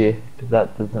this ship?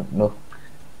 That doesn't look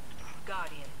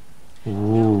Guardian, no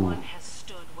Ooh. one has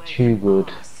stood where too you good.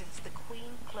 are since the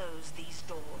Queen closed these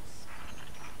doors.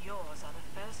 Yours are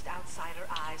the first outsider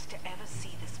eyes to ever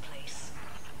see this place.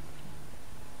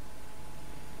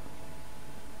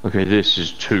 Okay, this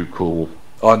is too cool.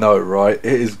 I know, right?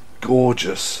 It is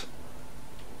gorgeous.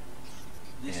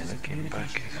 This Yeah, is a looking back.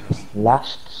 communications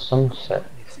Last sunset.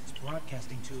 it's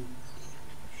broadcasting to.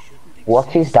 Shouldn't What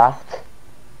exist. is that?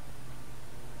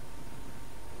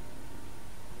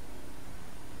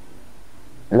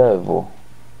 Level.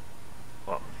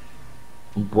 What?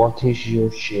 What is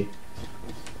your ship?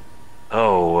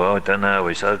 Oh, well, I don't know.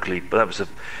 It's ugly, but that was it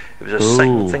was the Ooh.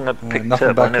 second thing I picked nothing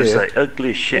up. I back know it's here. the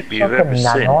ugliest ship It's you've like a ever seen.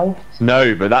 nanite.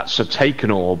 No, but that's a taken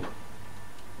orb.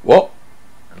 What?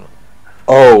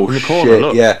 Oh In the corner, shit,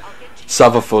 look. yeah.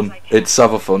 Savathun. It's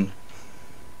Savathun.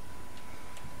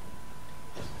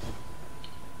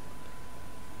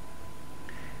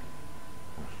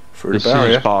 Through The the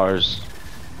barrier. siege bars.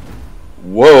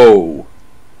 Whoa.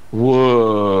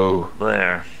 Whoa.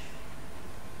 There.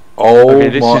 Oh Okay,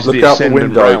 this my, is look the out the Ascendant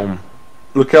window. Realm.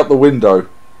 Look out the window.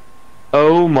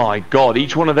 Oh my god,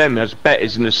 each one of them has bet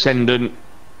is an Ascendant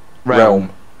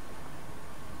realm.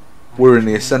 We're in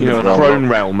the You Ascendant know, a realm. throne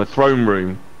realm, a throne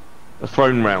room. A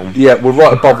throne realm. Yeah, we're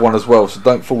right above one as well, so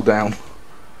don't fall down.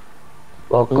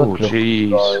 Well, good Oh, luck, jeez.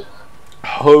 guys.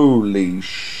 Holy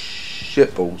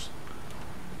shitballs.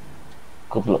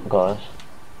 Good luck, guys.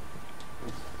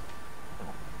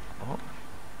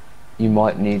 You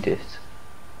might need it.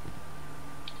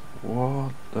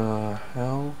 What the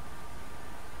hell?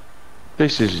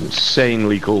 This is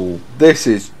insanely cool. This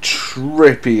is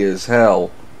trippy as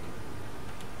hell.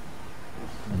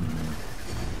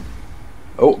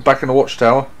 Oh, back in the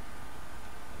watchtower.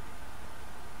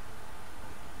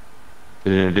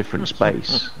 In a different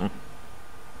space.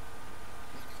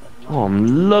 Oh,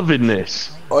 I'm loving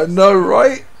this. I know,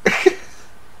 right?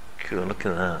 Cool, look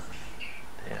at that.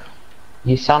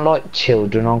 You sound like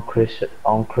children on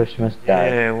Christmas Day.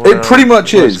 Yeah, well, It pretty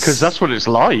much is. Because that's what it's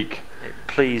like. it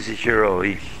pleases your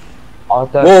eye. I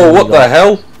don't Whoa, really what the like-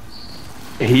 hell?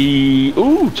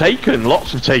 Ooh, taken.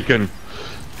 Lots of taken.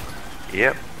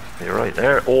 Yep, you're right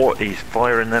there. Or he's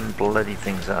firing them bloody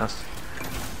things at us.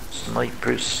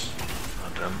 Snipers.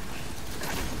 I don't.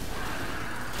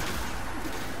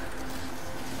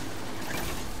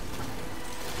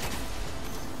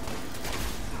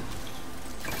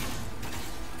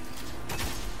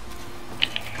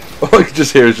 All I can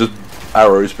just hear is just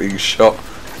arrows being shot.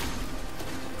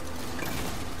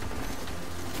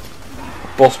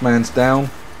 Boss man's down.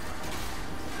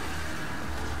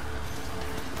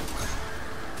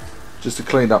 Just to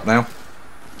clean up now.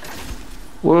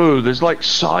 Whoa, there's like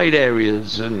side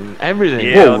areas and everything.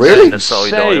 Yeah, Whoa, I've really? seen the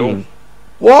side aisle. Insane.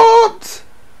 What?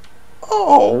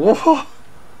 Oh, what?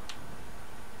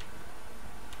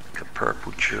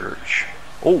 church.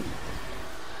 Oh,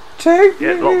 Take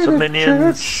yeah, me lots of to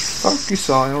minions. church. Funky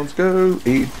scions go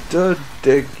eat the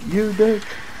dick, you dick.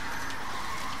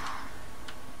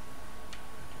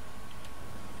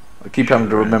 I keep having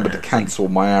to remember to cancel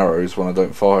my arrows when I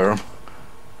don't fire them.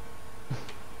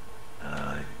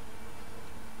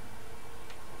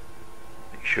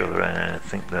 Make sure I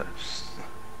think that's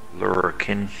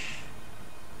Lurkin.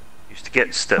 Used to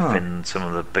get stuff in some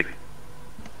of the big.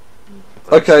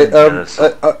 Okay,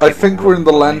 I think we're in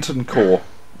the Lantern Corps.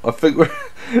 I think we're.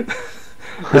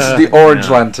 This is the Orange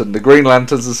Lantern. The Green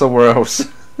Lanterns are somewhere else.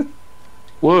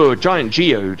 Whoa, giant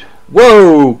geode.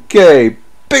 Whoa, okay,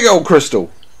 big old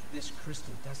crystal. This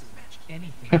crystal doesn't match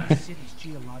anything in the city's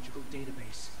geological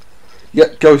database. Yeah,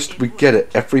 Ghost, we get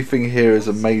it. Everything here is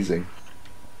amazing.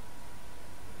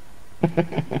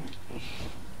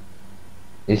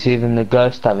 Is even the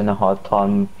ghost having a hard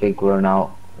time figuring out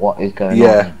what is going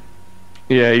Yeah. on?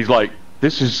 Yeah, he's like,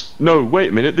 this is... No, wait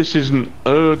a minute, this isn't...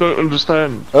 I don't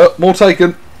understand. More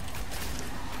taken.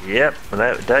 Yep,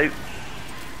 without a doubt.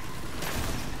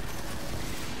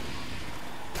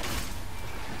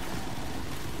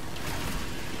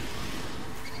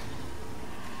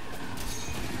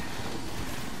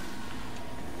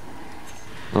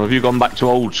 Well, have you gone back to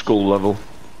old school level?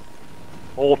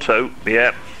 Auto,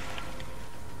 yeah.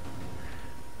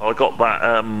 I got that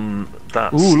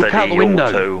that Ooh, steady look out the window.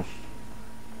 auto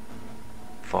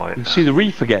fight. You see the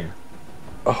reef again?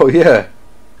 Oh yeah.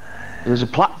 There's a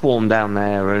platform down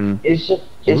there and... Is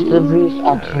the reef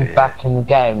actually back in the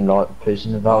game like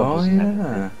Prison of Elders? Oh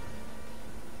yeah.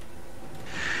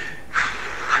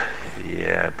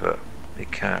 Yeah, but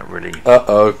it can't really.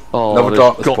 Uh-oh. Oh, Another there's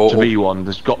darkness got portal. to be one.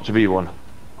 There's got to be one.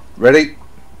 Ready?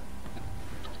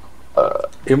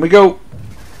 In we go.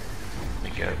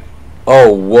 There we go.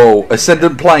 Oh, whoa.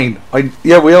 Ascendant plane.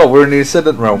 Yeah, we are. We're in the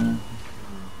Ascendant realm.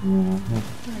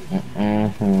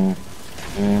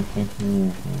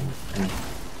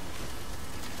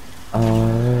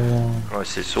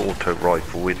 Christ, this auto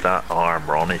rifle with that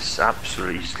armour on, it's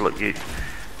absolutely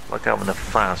like having a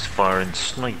fast firing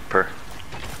sniper.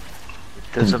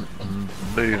 It doesn't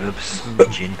move a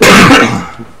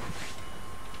smidgen.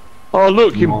 Oh,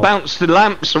 look, you can bounce the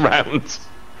lamps around.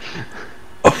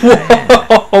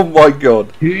 Oh my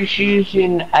god. Who's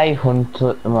using a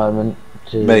hunter at the moment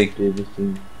to Me. do the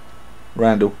thing?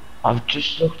 Randle. I've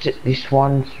just looked at this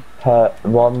one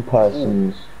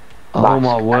person's Oh mask,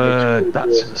 my and word, it's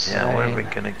that's called insane. Yeah, where are we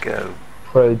gonna go?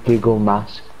 Pro Diggle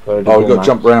mask. Oh, we've got to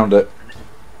jump round it.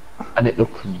 And it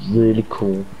looks really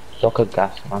cool. It's like a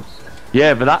gas mask.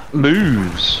 Yeah, but that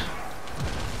moves.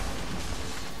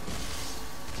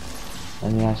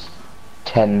 And he has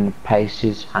 10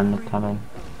 paces hand cannon.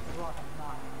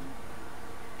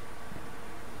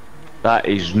 That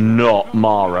is not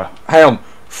Mara. Hang on.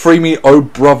 Free me, oh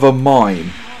brother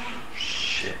mine.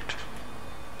 Shit.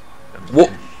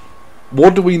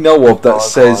 What do we know of that Oh,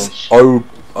 says gosh.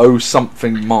 oh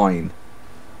something mine?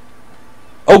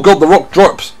 Oh god, the rock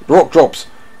drops. The rock drops.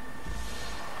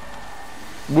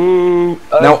 Woo.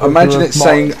 Now imagine it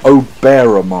saying oh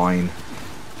bearer mine.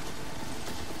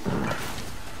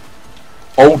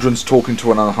 Uldren's talking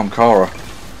to another Hamkara.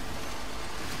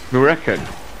 You reckon?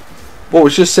 Well,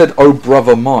 it's just said oh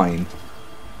brother mine.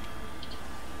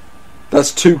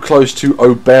 That's too close to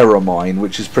oh bearer mine,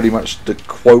 which is pretty much the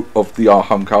quote of the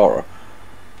Hamkara.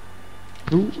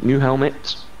 Ooh, new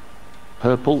helmet.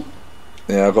 Purple.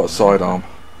 Yeah, I've got a sidearm.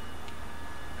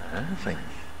 Nothing.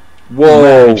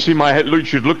 Whoa! You see my head? You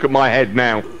should look at my head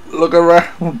now. Look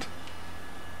around.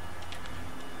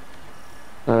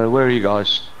 Where are you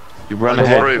guys? You run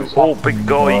ahead. Through. Oh, big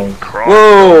guy. Christ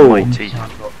Whoa! almighty.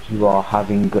 You are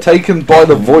having Taken by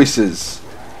the voices.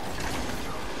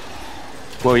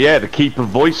 Well, yeah, the keeper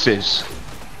voices.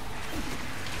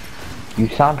 You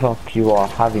sound like you are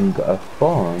having a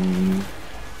fun.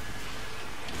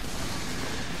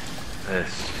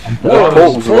 Yes. What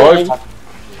portal's arrived?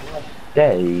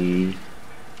 Day.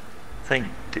 I think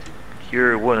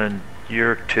you're one and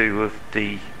you're two of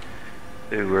the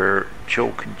who were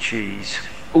chalk and cheese.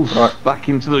 Oof, Right. back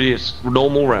into the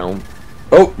normal realm.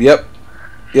 Oh, yep.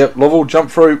 Yep, level,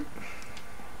 jump through.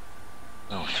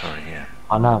 Oh, sorry, yeah.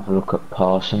 I'll have a look at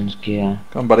Parsons' gear.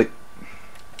 Come on, buddy.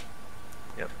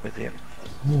 Yep, with you.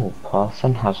 Oh,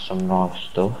 Parson has some nice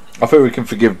stuff. I think we can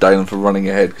forgive Dalen for running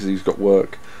ahead because he's got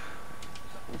work.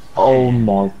 Oh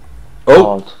my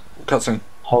Oh, god. cutscene.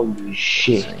 Holy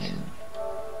shit.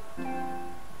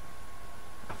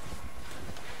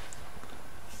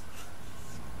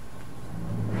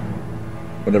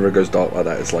 Whenever it goes dark like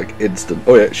that, it's like instant.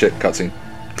 Oh yeah, shit, cutscene.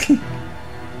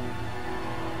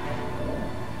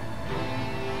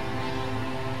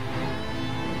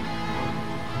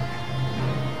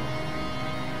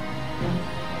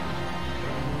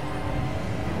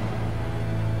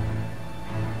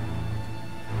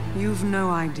 You've no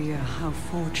idea how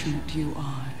fortunate you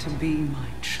are to be my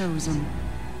chosen.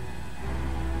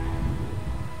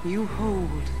 You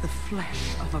hold the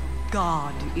flesh of a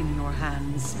god in your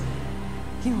hands.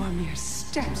 You are mere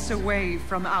steps away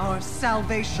from our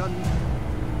salvation.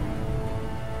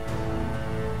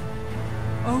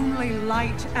 Only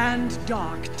light and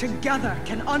dark together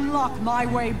can unlock my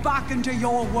way back into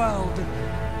your world.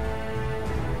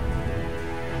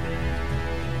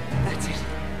 That's it.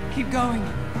 Keep going.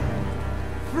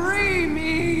 Free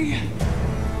me!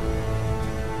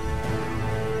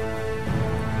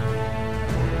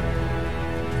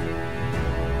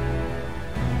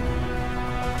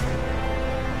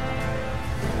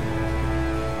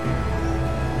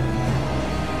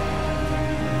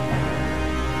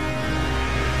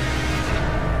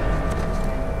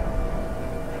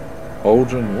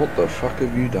 Uldren, what the fuck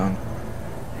have you done?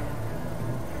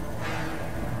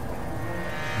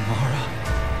 Mara.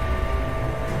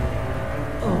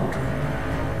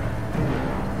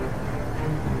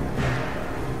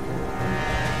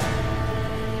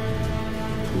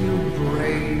 You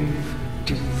brave,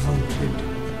 devoted,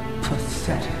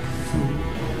 pathetic fool.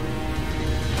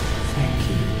 Thank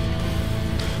you.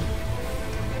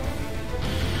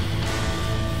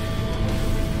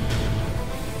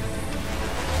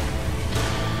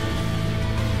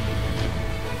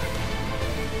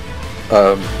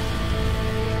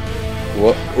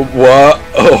 What? What?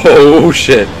 Oh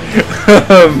shit.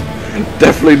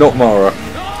 Definitely not Mara.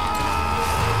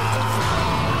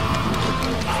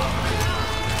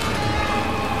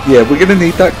 Yeah, we're gonna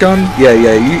need that gun. Yeah,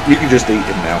 you can just eat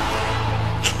him now.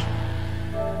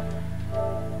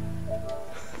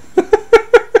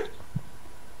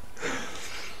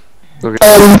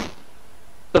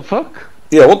 The fuck?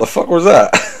 Yeah, what the fuck was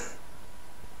that?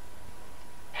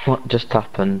 What just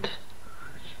happened?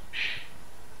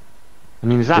 I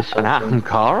mean, is that an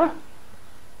Ahamkara?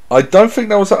 I don't think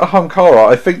that was a Ahamkara.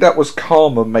 I think that was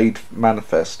Karma made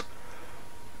manifest.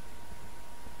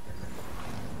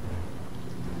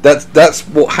 That's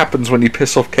what happens when you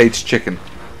piss off Cayde's chicken.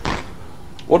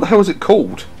 What the hell is it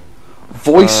called?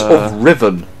 Voice of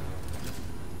Riven.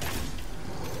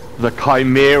 The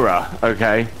Chimera,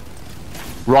 okay.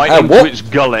 Right And into what? its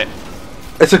gullet.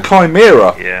 It's a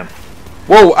Chimera. Yeah.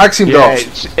 Whoa, Axiom Yeah,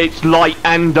 Darts. it's light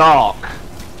and dark.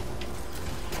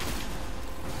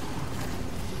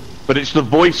 But it's the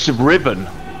voice of Riven.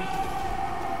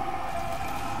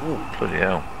 Oh, bloody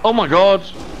hell. Oh my god.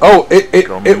 Oh, it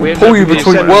will pull you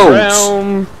between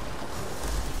worlds.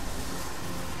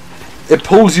 It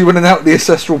pulls you in and out of the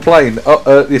ancestral plane,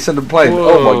 the ascendant plane.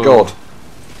 Whoa. Oh my god.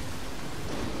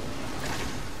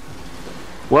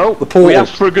 Well, we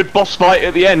asked for a good boss fight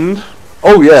at the end.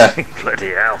 Oh yeah. Bloody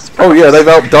hell. Oh yeah, they've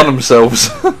outdone themselves.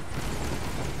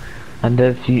 And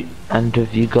have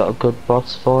you got a good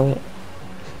boss fight?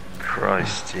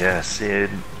 Christ, yes. Yeah,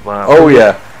 wow. Oh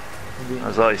yeah.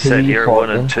 As I said, you're 1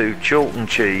 and 2, chalk and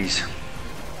cheese.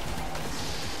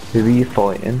 Who are you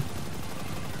fighting?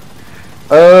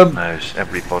 Knows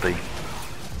everybody.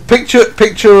 Picture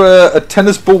a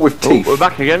tennis ball with teeth. We're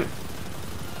back again.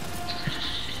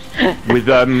 With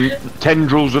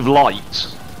tendrils of light.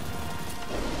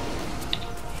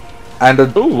 And a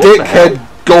Ooh, what the dickhead hell?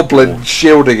 goblin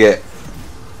shielding it.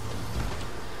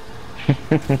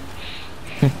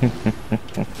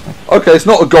 Okay, it's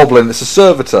not a goblin, it's a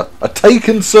servitor. A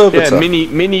taken servitor. Yeah,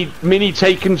 mini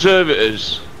taken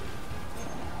servitors.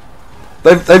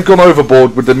 They've gone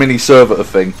overboard with the mini servitor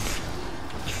thing.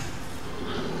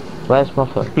 Where's my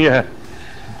foot? Yeah.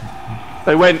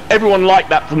 They went, everyone liked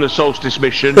that from the Solstice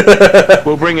mission.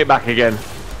 We'll bring it back again.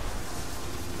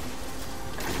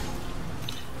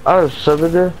 Oh, so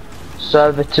the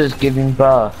servitors giving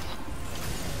birth.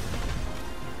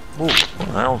 Well,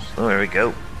 oh, there we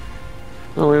go.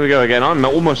 Oh, here we go again. I'm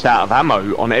almost out of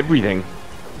ammo on everything.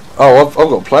 Oh, I've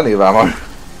got plenty of ammo.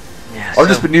 Yeah, I've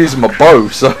just been using my bow,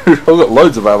 so I've got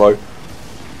loads of ammo.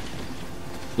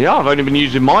 Yeah, I've only been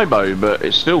using my bow, but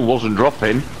it still wasn't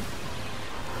dropping.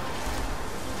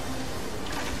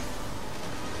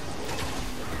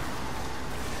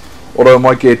 Although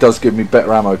my gear does give me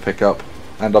better ammo pickup,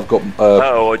 and I've got.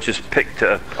 Oh, I just picked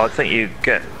up. I think you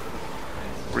get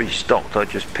restocked. I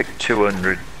just picked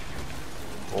 200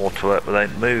 auto up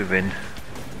without moving.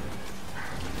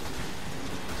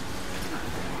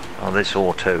 Oh, this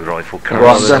auto rifle comes.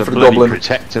 Right, There's stand a for the bloody goblin.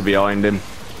 protector behind him.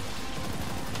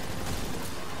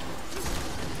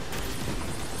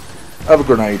 Have a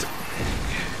grenade.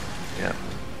 Yeah.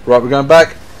 Right, we're going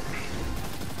back.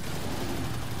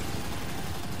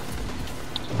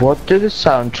 What do the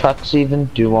soundtracks even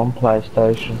do on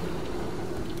PlayStation?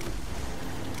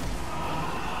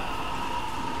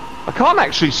 I can't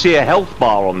actually see a health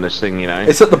bar on this thing, you know.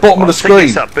 It's at the bottom of the I think screen.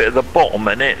 it's that bit at the bottom,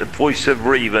 isn't it? The voice of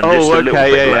Revan, Oh, just a little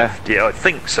okay, bit yeah, left. Yeah, I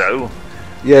think so.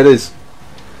 Yeah, it is.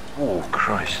 Oh,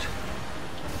 Christ.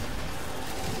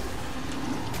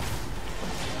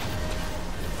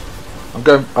 I'm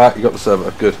going. Ah, you got the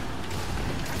server. Good.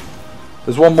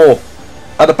 There's one more.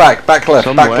 At the back. Back left.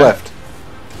 Somewhere. Back left.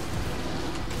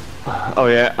 Oh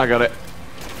yeah, I got it.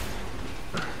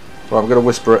 Right, I'm going to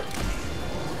whisper it.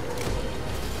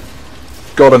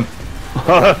 Got him.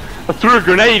 I threw a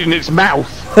grenade in its mouth.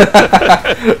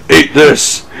 Eat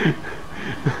this.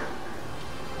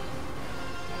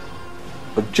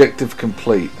 Objective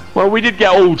complete. Well, we did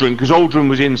get Uldren, because Uldren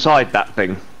was inside that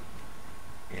thing.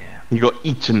 Yeah. He got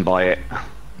eaten by it.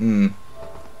 Hmm.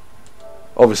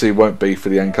 Obviously, it won't be for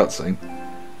the end cutscene.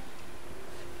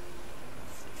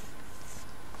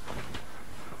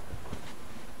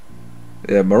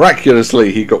 Yeah,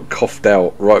 miraculously, he got coughed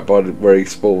out right by where he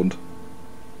spawned.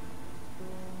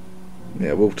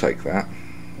 Yeah, we'll take that.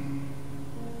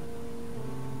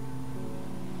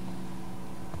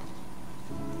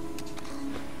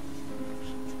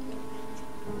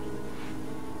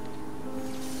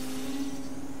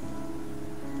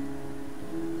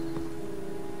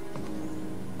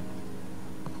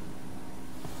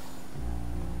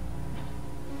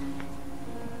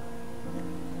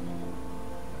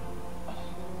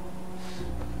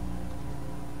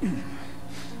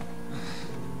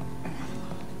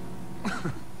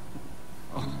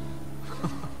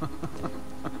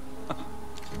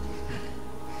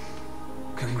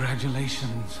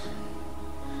 Congratulations.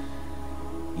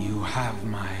 You have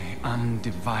my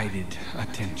undivided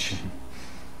attention.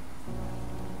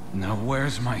 Now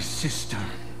where's my sister?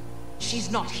 She's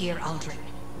not here, Uldren.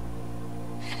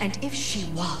 And if she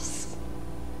was,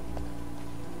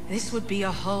 this would be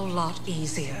a whole lot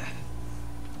easier.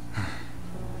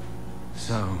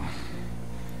 So,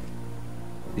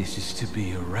 this is to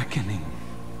be a reckoning.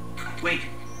 Wait,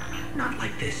 not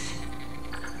like this.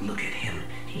 Look at him.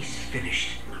 He's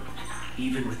finished.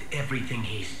 Even with everything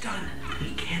he's done,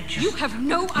 he can't just... You have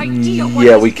no idea what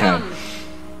yeah, he's we can. done.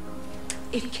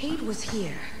 If Cayde was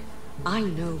here, I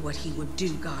know what he would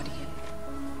do, Guardian.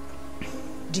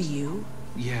 Do you?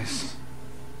 Yes.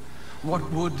 What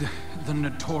would the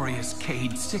notorious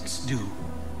Cayde 6 do?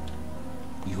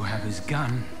 You have his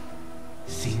gun.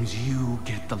 Seems you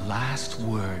get the last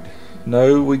word.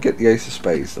 No, we get the Ace of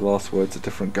Spades. The last word's a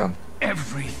different gun.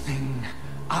 Everything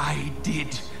I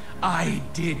did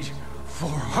for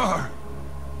her.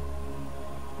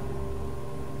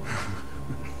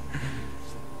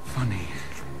 Funny.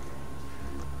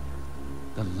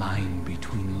 The line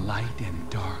between light and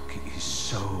dark is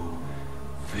so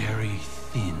very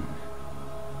thin.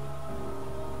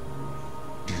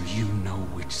 Do you know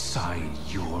which side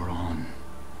you're on?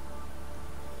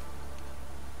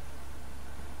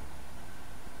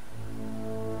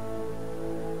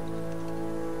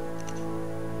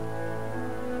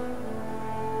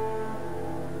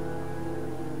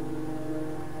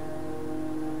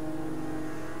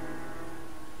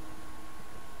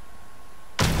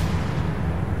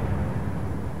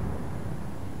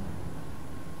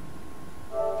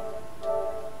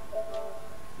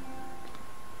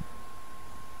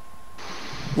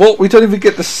 What? We don't even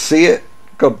get to see it?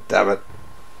 God damn it.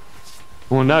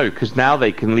 Well, no, because now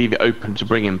they can leave it open to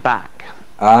bring him back.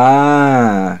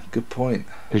 Ah, good point.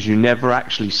 Because you never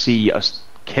actually see us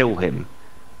kill him.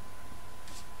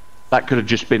 That could have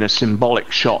just been a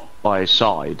symbolic shot by his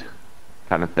side,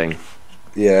 kind of thing.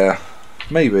 Yeah,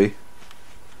 maybe.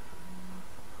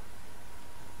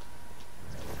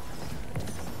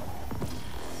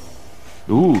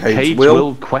 Ooh, Cayde's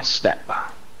will quest step.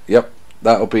 Yep,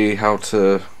 that'll be how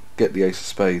to get the Ace of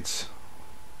Spades.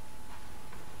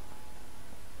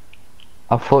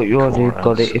 I thought you already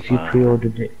got it if you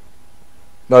pre-ordered it.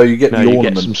 No, you get the you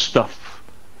ornament. get some stuff.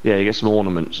 Yeah, you get some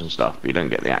ornaments and stuff, but you don't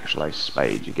get the actual Ace of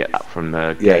Spades. You get that from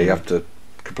the game. Yeah, you have to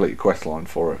complete a quest line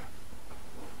for it.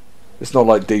 It's not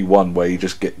like D1 where you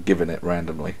just get given it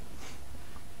randomly.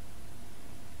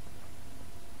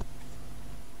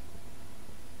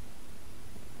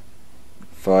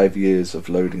 "5 years of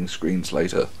loading screens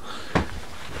later."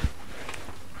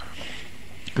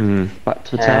 Back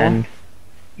to the town. 10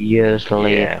 years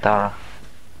later.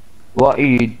 What are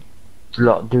you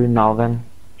lot doing now then?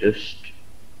 Just...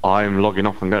 I'm logging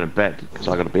off and going to bed because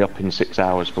I've got to be up in 6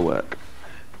 hours for work.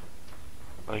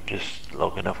 I'm just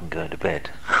logging off and going to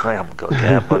bed. I haven't got to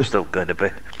get up, I'm still going to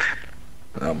bed.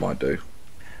 That might do.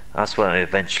 That's when I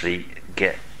eventually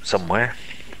get somewhere.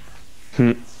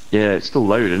 Yeah, it's still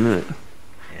loading, isn't it?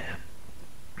 Yeah.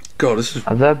 God, this is.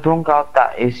 Have they brought out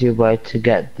that easier way to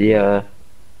get the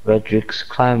Redrick's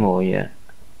Claymore yet?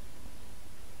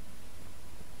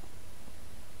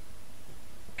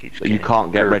 But you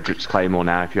can't get Redrick's Claymore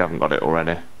now if you haven't got it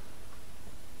already.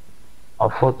 I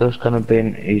thought there was going to be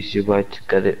an easier way to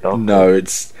get it. No,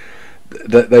 it's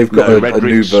they've got a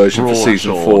new version for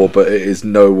season 4, but it is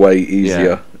no way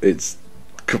easier. Yeah. It's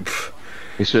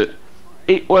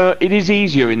well, it is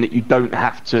easier in that you don't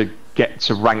have to get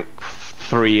to rank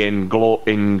 3 in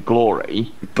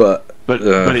glory, but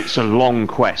it's a long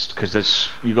quest because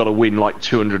you've got to win like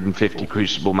 250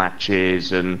 Crucible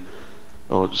matches and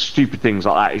or stupid things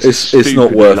like that. It's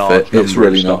not worth it. It's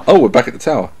really not. Oh, we're back at the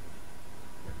tower.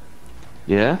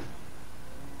 Yeah.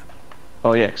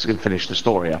 Oh yeah, because it's going to finish the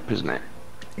story up, isn't it?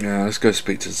 Yeah, let's go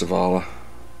speak to Zavala.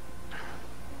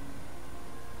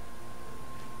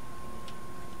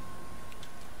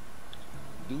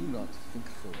 Do not think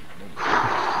for a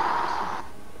moment.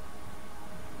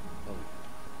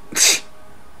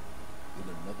 In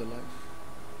another life,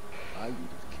 I would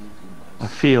have killed you myself. I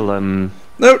feel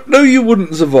No, you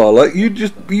wouldn't, Zavala.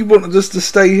 You wanted us to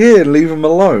stay here and leave him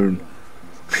alone.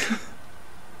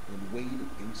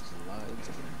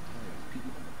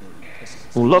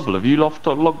 Well, Lovell, have you logged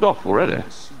off already?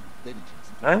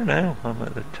 No, I'm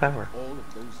at the tower.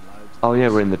 Oh yeah,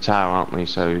 we're in the tower, aren't we?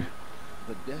 So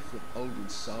The death of Uldren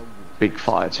Sov big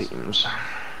fire teams. maybe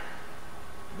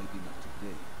not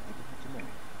today, maybe not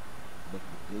tomorrow, but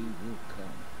the day will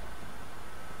come.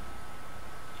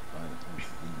 I hope we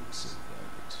will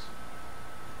survive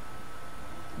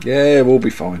it. Yeah, we'll be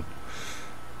fine.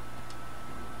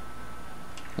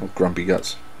 Oh, grumpy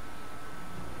guts.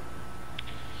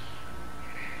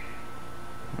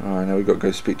 Alright, now we've got to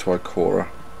go speak to Ikora.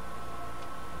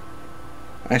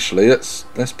 Actually, let's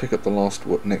pick up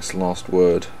the next last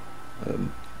word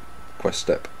quest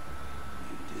step.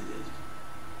 You did it.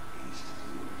 East is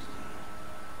yours now.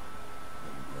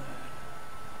 I'm glad.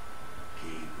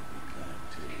 Cayde will be glad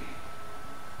too.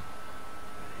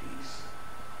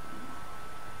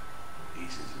 But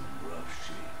East is in rough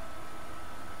shape.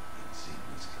 Ain't seen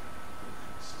this kind of Awoken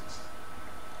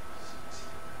since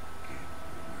Camp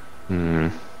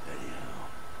Rumor. Anyhow,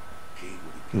 Cayde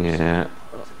would have Yeah,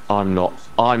 I'm not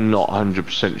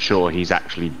 100% sure he's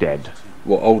actually dead.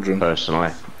 What, Uldren?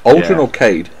 Personally. Uldren or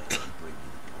Cayde?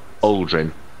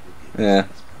 Uldren. Yeah.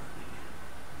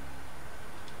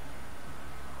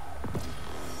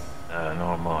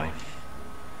 Nor mine.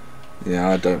 Yeah,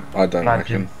 I don't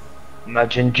reckon.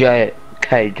 Imagine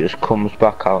Cayde just comes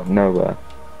back out of nowhere.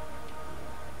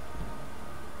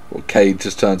 Well, Cayde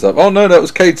just turns up. Oh no, that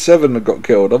was Cayde 7 that got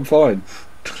killed. I'm fine.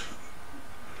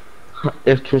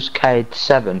 It was Cayde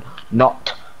 7,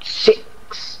 not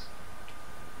 6.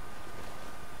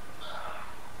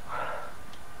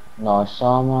 Nice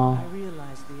armor. I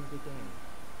realized the other day.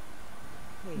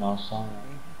 Hey, Nice armor.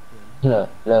 they have Look,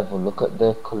 level, look at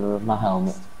the colour of my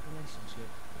helmet. relationship.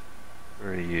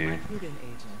 Where are you? My hidden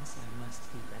agents I must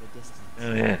keep at a distance.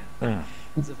 Oh yeah. Oh.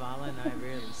 Zavala and I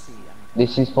rarely see eye to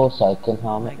This is Forsaken eye.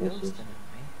 helmet, My this ghost is. in a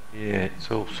way. Yeah, it's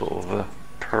all sort of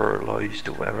paralysed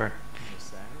or whatever.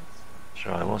 Besides,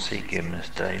 Right, what's he giving us,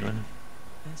 Dalen?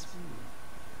 that's weird.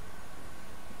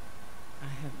 I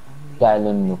have only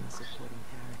Dalen been looks. a supporting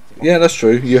character. Yeah, that's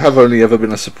true. You have only ever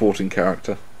been a supporting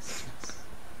character.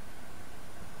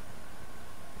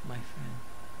 My friend.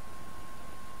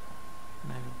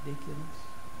 Am I ridiculous?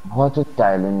 Why does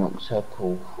Dalen look so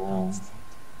cool for? Constant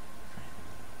friend.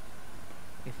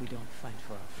 If we don't fight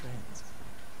for our friends,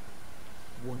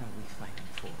 what are we fighting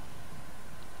for?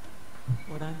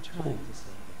 What I'm trying to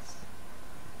say is,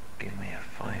 Give me a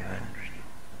 500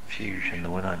 fusion. The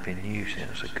one I've been using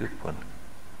was a good one.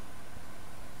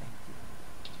 thank you.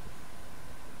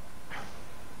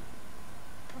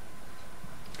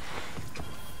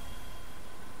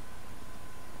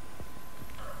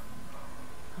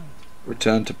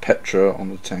 Return to Petra on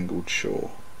the Tangled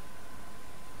shore.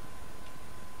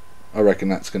 I reckon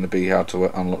that's going to be how to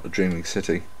unlock the Dreaming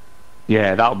City.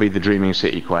 Yeah, that'll be the Dreaming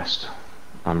City quest,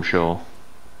 I'm sure.